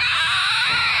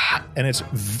 and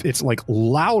it's like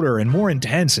louder and more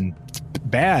intense and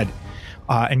bad.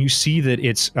 And you see that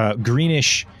its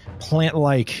greenish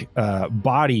plant-like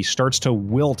body starts to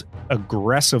wilt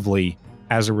aggressively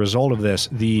as a result of this.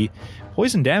 The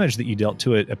poison damage that you dealt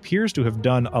to it appears to have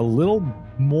done a little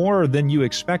more than you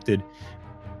expected.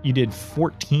 You did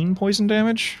 14 poison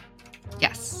damage?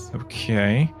 Yes.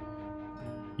 Okay.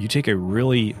 You take a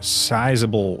really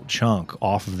sizable chunk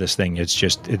off of this thing. It's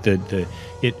just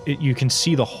you can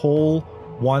see the whole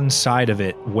one side of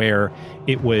it where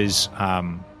it was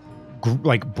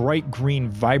like bright green,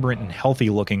 vibrant and healthy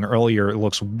looking earlier. It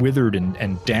looks withered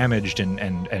and damaged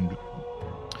and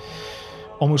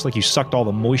almost like you sucked all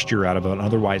the moisture out of an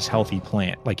otherwise healthy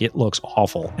plant. Like it looks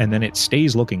awful, and then it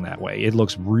stays looking that way. It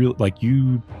looks real like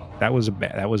you.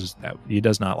 He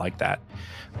does not like that.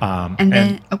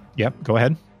 Yep. Go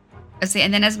ahead.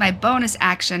 And then as my bonus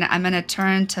action, I'm going to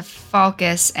turn to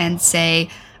Falcus and say,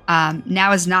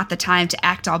 now is not the time to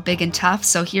act all big and tough,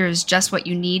 so here is just what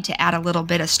you need to add a little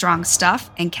bit of strong stuff,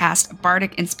 and cast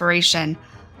Bardic Inspiration.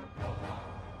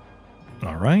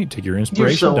 All right, take your inspiration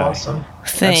You're so die. awesome.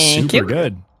 Thank That's super you.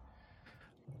 good.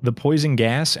 The poison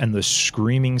gas and the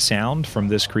screaming sound from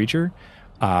this creature,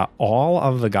 all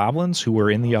of the goblins who were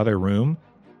in the other room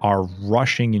are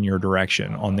rushing in your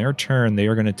direction. On their turn, they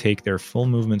are going to take their full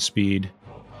movement speed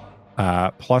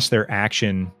plus their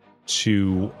action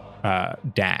to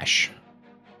dash.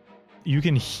 You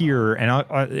can hear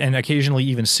and occasionally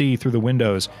even see through the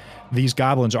windows, these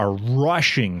goblins are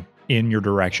rushing in your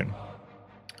direction.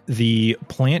 The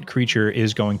plant creature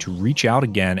is going to reach out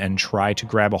again and try to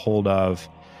grab a hold of,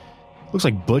 looks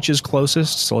like Butch is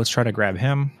closest, so let's try to grab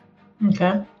him.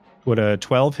 Okay. Would a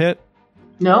 12 hit?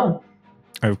 No.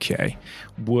 Okay.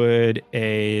 Would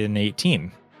an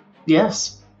 18?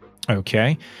 Yes.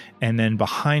 Okay. And then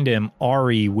behind him,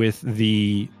 Ari with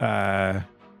the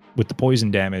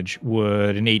poison damage,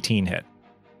 would an 18 hit?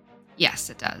 Yes,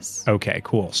 it does. Okay,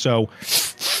 cool. So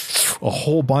a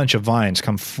whole bunch of vines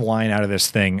come flying out of this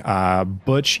thing.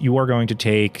 Butch, you are going to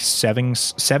take seven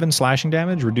slashing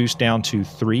damage, reduced down to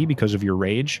 3 because of your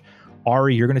rage.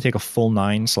 Ari, you're going to take a full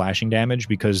 9 slashing damage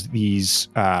because these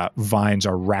vines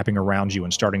are wrapping around you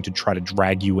and starting to try to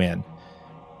drag you in.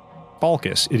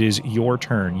 Falcus, it is your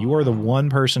turn. You are the one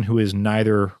person who is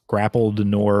neither grappled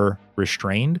nor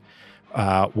restrained.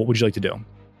 What would you like to do?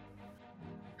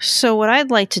 So what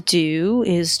I'd like to do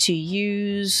is to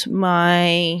use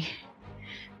my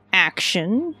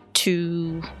action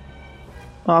to...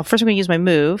 Well, first I'm going to use my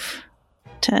move.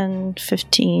 10,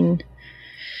 15,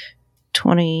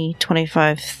 20,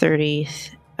 25, 30,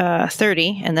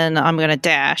 30, and then I'm going to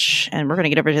dash, and we're going to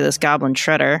get over to this goblin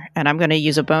shredder, and I'm going to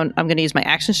use I'm going to use my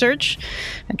action surge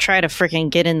and try to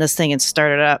freaking get in this thing and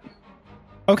start it up.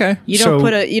 Okay. You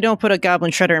don't put a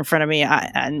goblin shredder in front of me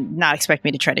and not expect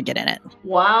me to try to get in it.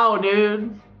 Wow,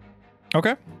 dude.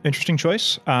 Okay. Interesting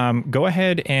choice. Go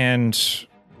ahead and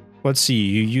let's see.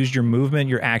 You used your movement,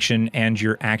 your action, and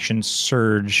your action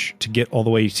surge to get all the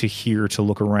way to here to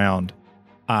look around.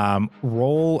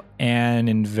 Roll an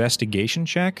investigation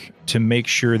check to make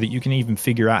sure that you can even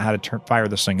figure out how to fire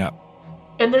this thing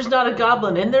up. And there's not a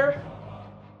goblin in there?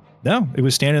 No, it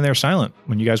was standing there silent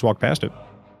when you guys walked past it.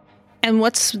 And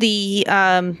what's the...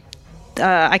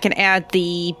 I can add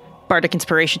the Bardic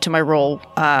Inspiration to my roll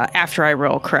after I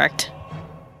roll, correct?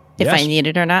 If Yes. I need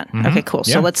it or not? Mm-hmm. Okay, cool.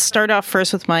 Yeah. So let's start off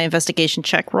first with my investigation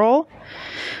check roll,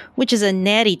 which is a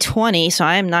natty 20, so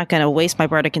I'm not going to waste my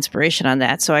Bardic Inspiration on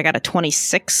that. So I got a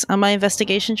 26 on my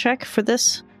investigation check for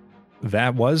this.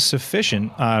 That was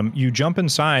sufficient. You jump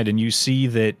inside and you see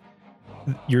that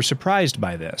you're surprised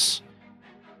by this.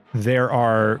 There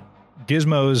are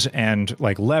gizmos and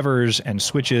like levers and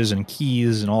switches and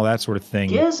keys and all that sort of thing.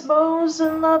 Gizmos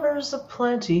and levers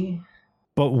aplenty.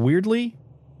 But weirdly,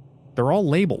 they're all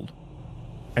labeled.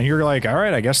 And you're like, all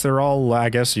right, I guess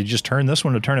you just turn this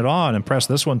one to turn it on and press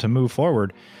this one to move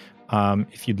forward.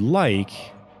 If you'd like,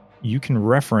 you can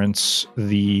reference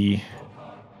the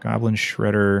Goblin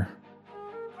Shredder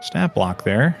stat block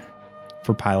there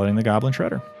for piloting the Goblin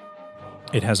Shredder.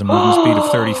 It has a movement speed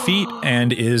of 30 feet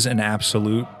and is an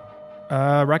absolute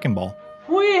wrecking ball.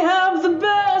 We have the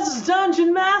best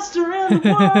dungeon master in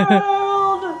the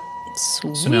world!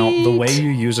 Sweet. So now the way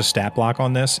you use a stat block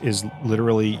on this is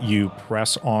literally you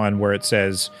press on where it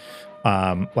says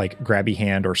like grabby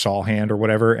hand or saw hand or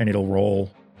whatever, and it'll roll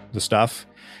the stuff.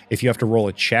 If you have to roll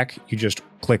a check, you just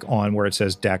click on where it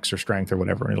says dex or strength or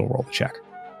whatever, and it'll roll the check.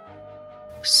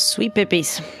 Sweet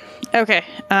bippies. Okay.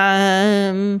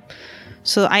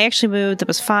 So I actually moved, that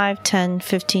was 5, 10,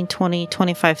 15, 20,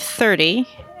 25, 30,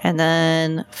 and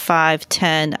then 5,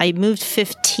 10. I moved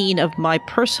 15 of my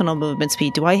personal movement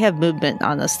speed. Do I have movement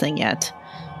on this thing yet?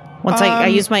 Once I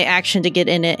use my action to get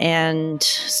in it and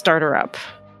start her up.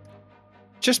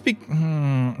 Just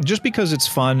because it's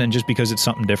fun and just because it's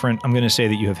something different, I'm going to say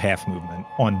that you have half movement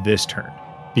on this turn.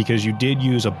 Because you did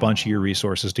use a bunch of your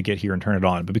resources to get here and turn it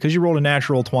on. But because you rolled a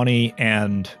natural 20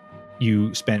 and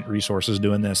you spent resources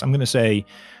doing this, I'm going to say,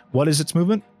 what is its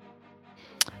movement?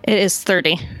 It is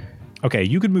 30. Okay,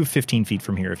 you could move 15 feet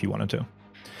from here if you wanted to.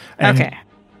 And, Okay.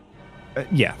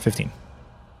 Yeah, 15.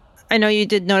 I know you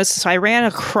did notice, so I ran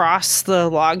across the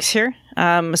logs here,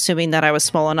 assuming that I was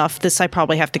small enough. This, I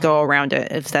probably have to go around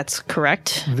it, if that's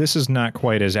correct. This is not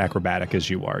quite as acrobatic as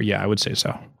you are. Yeah, I would say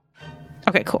so.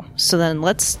 Okay, cool. So then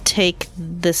let's take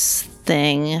this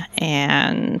thing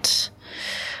and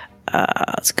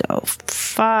let's go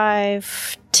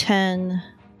 5, 10.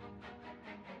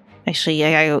 Actually,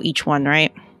 I gotta go each one,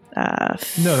 right?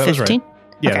 No, that 15? was right.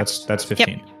 Yeah, Okay. that's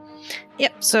 15.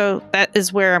 Yep, so that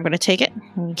is where I'm going to take it.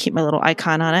 I'm going to keep my little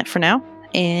icon on it for now.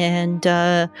 And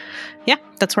yeah,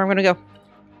 that's where I'm going to go.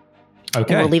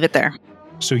 Okay. And we'll leave it there.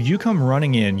 So you come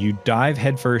running in, you dive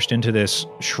headfirst into this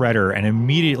shredder, and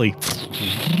immediately,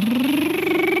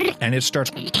 and it starts,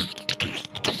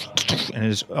 and and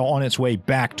is on its way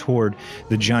back toward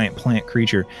the giant plant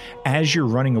creature. As you're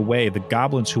running away, the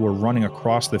goblins who are running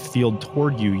across the field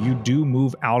toward you, you do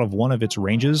move out of one of its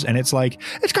ranges, and it's like,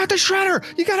 it's got the shredder!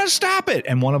 You gotta stop it!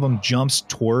 And one of them jumps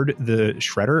toward the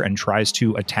shredder and tries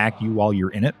to attack you while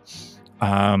you're in it.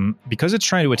 Because it's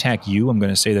trying to attack you, I'm going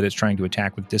to say that it's trying to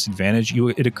attack with disadvantage.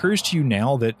 It occurs to you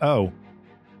now that, oh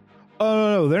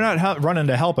no, they're not running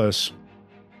to help us.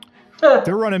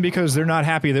 They're running because they're not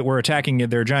happy that we're attacking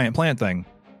their giant plant thing.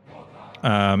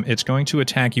 It's going to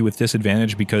attack you with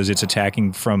disadvantage because it's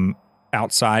attacking from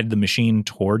outside the machine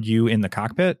toward you in the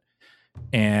cockpit.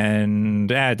 And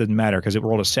it doesn't matter because it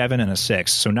rolled a 7 and a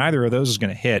 6. So neither of those is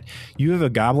going to hit. You have a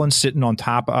goblin sitting on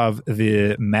top of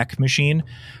the mech machine.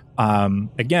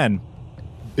 Again,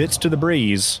 bits to the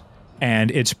breeze,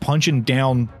 and it's punching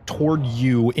down toward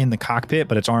you in the cockpit,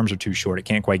 but its arms are too short. It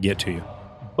can't quite get to you.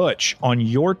 Butch, on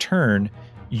your turn,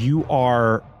 you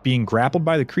are being grappled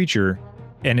by the creature,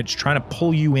 and it's trying to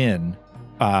pull you in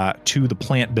to the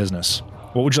plant business.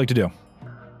 What would you like to do?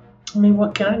 I mean,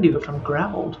 what can I do if I'm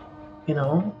grappled? You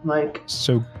know, like...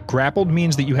 So grappled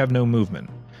means that you have no movement.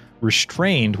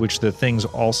 Restrained, which the things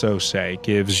also say,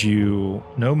 gives you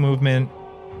no movement,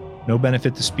 no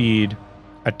benefit to speed.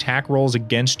 Attack rolls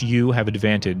against you have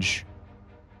advantage.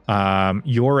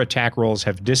 Your attack rolls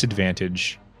have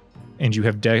disadvantage, and you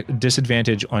have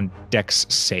disadvantage on dex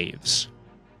saves.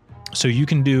 So you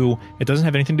can do... It doesn't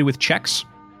have anything to do with checks.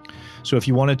 So if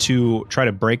you wanted to try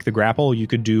to break the grapple, you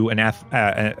could do an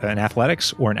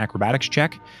athletics or an acrobatics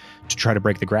check to try to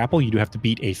break the grapple. You do have to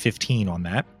beat a 15 on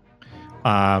that.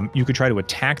 You could try to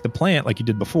attack the plant like you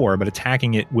did before, but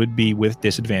attacking it would be with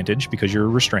disadvantage because you're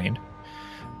restrained.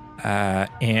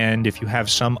 And if you have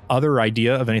some other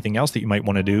idea of anything else that you might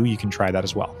want to do, you can try that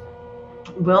as well.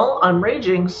 Well, I'm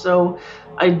raging, so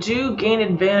I do gain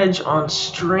advantage on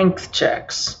strength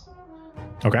checks.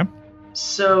 Okay.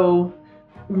 So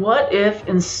what if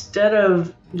instead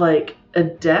of like a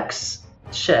dex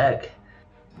check...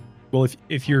 Well,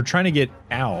 if you're trying to get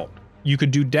out, you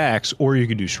could do dex or you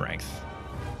could do strength.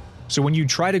 So when you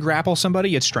try to grapple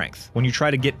somebody, it's strength. When you try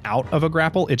to get out of a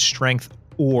grapple, it's strength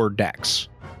or dex.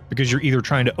 Because you're either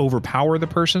trying to overpower the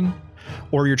person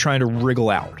or you're trying to wriggle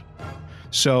out.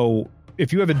 So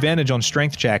if you have advantage on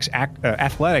strength checks,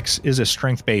 athletics is a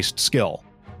strength-based skill.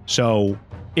 So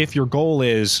if your goal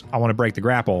is, I want to break the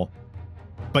grapple,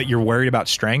 but you're worried about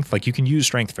strength, like you can use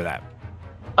strength for that.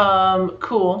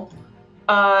 Cool.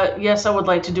 Yes, I would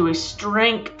like to do a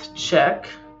strength check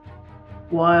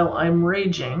while I'm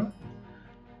raging.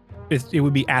 It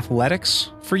would be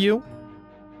athletics for you,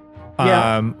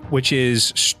 Yeah. which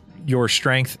is your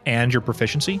strength and your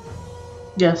proficiency.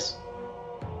 Yes.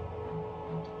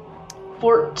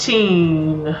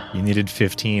 14. You needed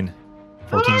 15.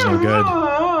 14's no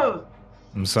good.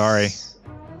 I'm sorry.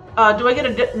 Do I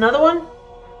get another one?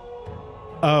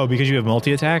 Oh, because you have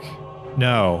multi-attack?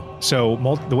 No. So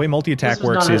the way multi-attack This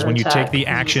was works not is an when you attack. take the This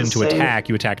was action a to save. attack,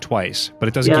 you attack twice. But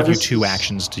it doesn't Yeah, give you this two is-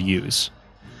 actions to use.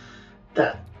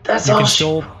 That's You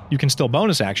all. can still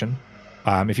bonus action.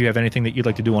 If you have anything that you'd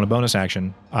like to do on a bonus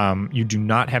action, you do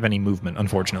not have any movement,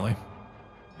 unfortunately.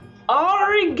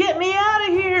 Ari, get me out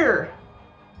of here!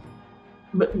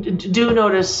 But do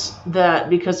notice that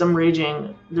because I'm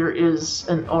raging, there is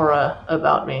an aura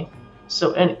about me.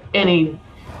 So any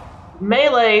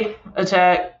melee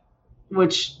attack,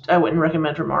 which I wouldn't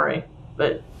recommend from Ari,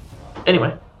 but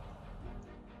anyway,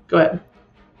 go ahead.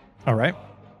 All right.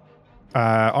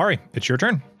 Ari, it's your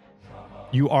turn.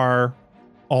 You are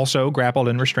also grappled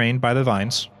and restrained by the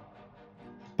vines,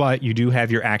 but you do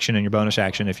have your action and your bonus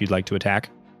action if you'd like to attack.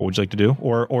 What would you like to do?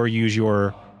 Or use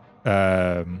your...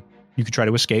 you could try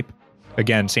to escape.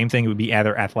 Again, same thing. It would be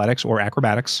either athletics or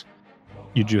acrobatics.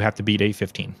 You do have to beat a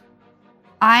 15.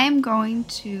 I'm going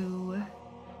to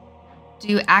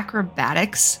do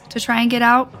acrobatics to try and get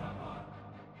out.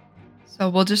 So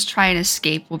we'll just try and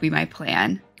escape will be my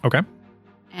plan. Okay.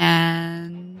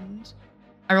 And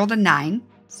I rolled a 9.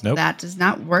 So Nope. that does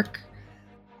not work.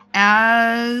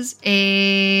 As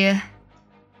a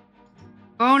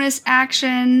bonus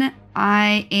action,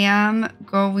 I am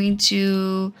going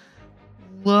to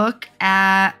look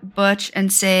at Butch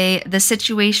and say, the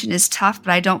situation is tough,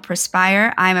 but I don't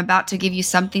perspire. I'm about to give you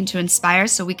something to inspire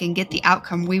so we can get the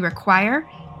outcome we require,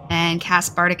 and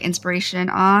cast Bardic Inspiration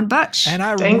on Butch. And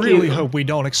I Thank really you. hope we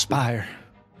don't expire.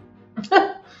 So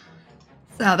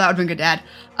that would have been good, Dad.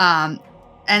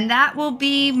 And that will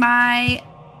be my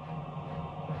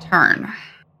turn.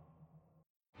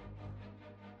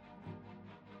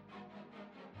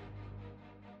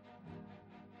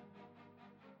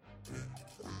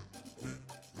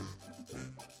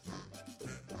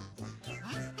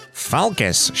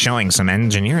 Falcus, showing some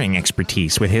engineering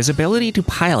expertise with his ability to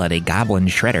pilot a goblin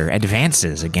shredder,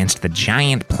 advances against the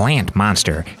giant plant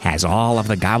monster as all of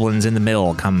the goblins in the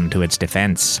mill come to its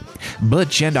defense.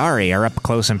 Butch and Ari are up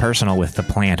close and personal with the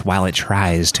plant while it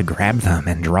tries to grab them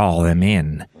and draw them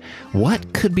in.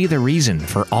 What could be the reason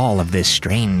for all of this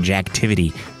strange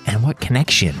activity, and what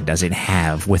connection does it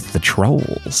have with the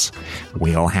trolls?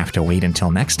 We'll have to wait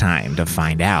until next time to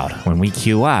find out when we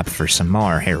queue up for some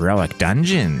more heroic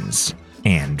Dungeons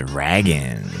and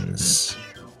Dragons.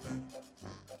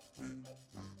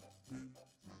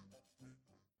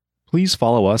 Please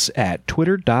follow us at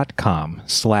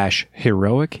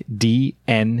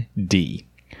twitter.com/heroicdnd,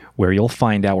 where you'll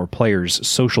find our players'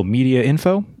 social media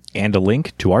info and a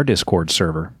link to our Discord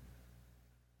server.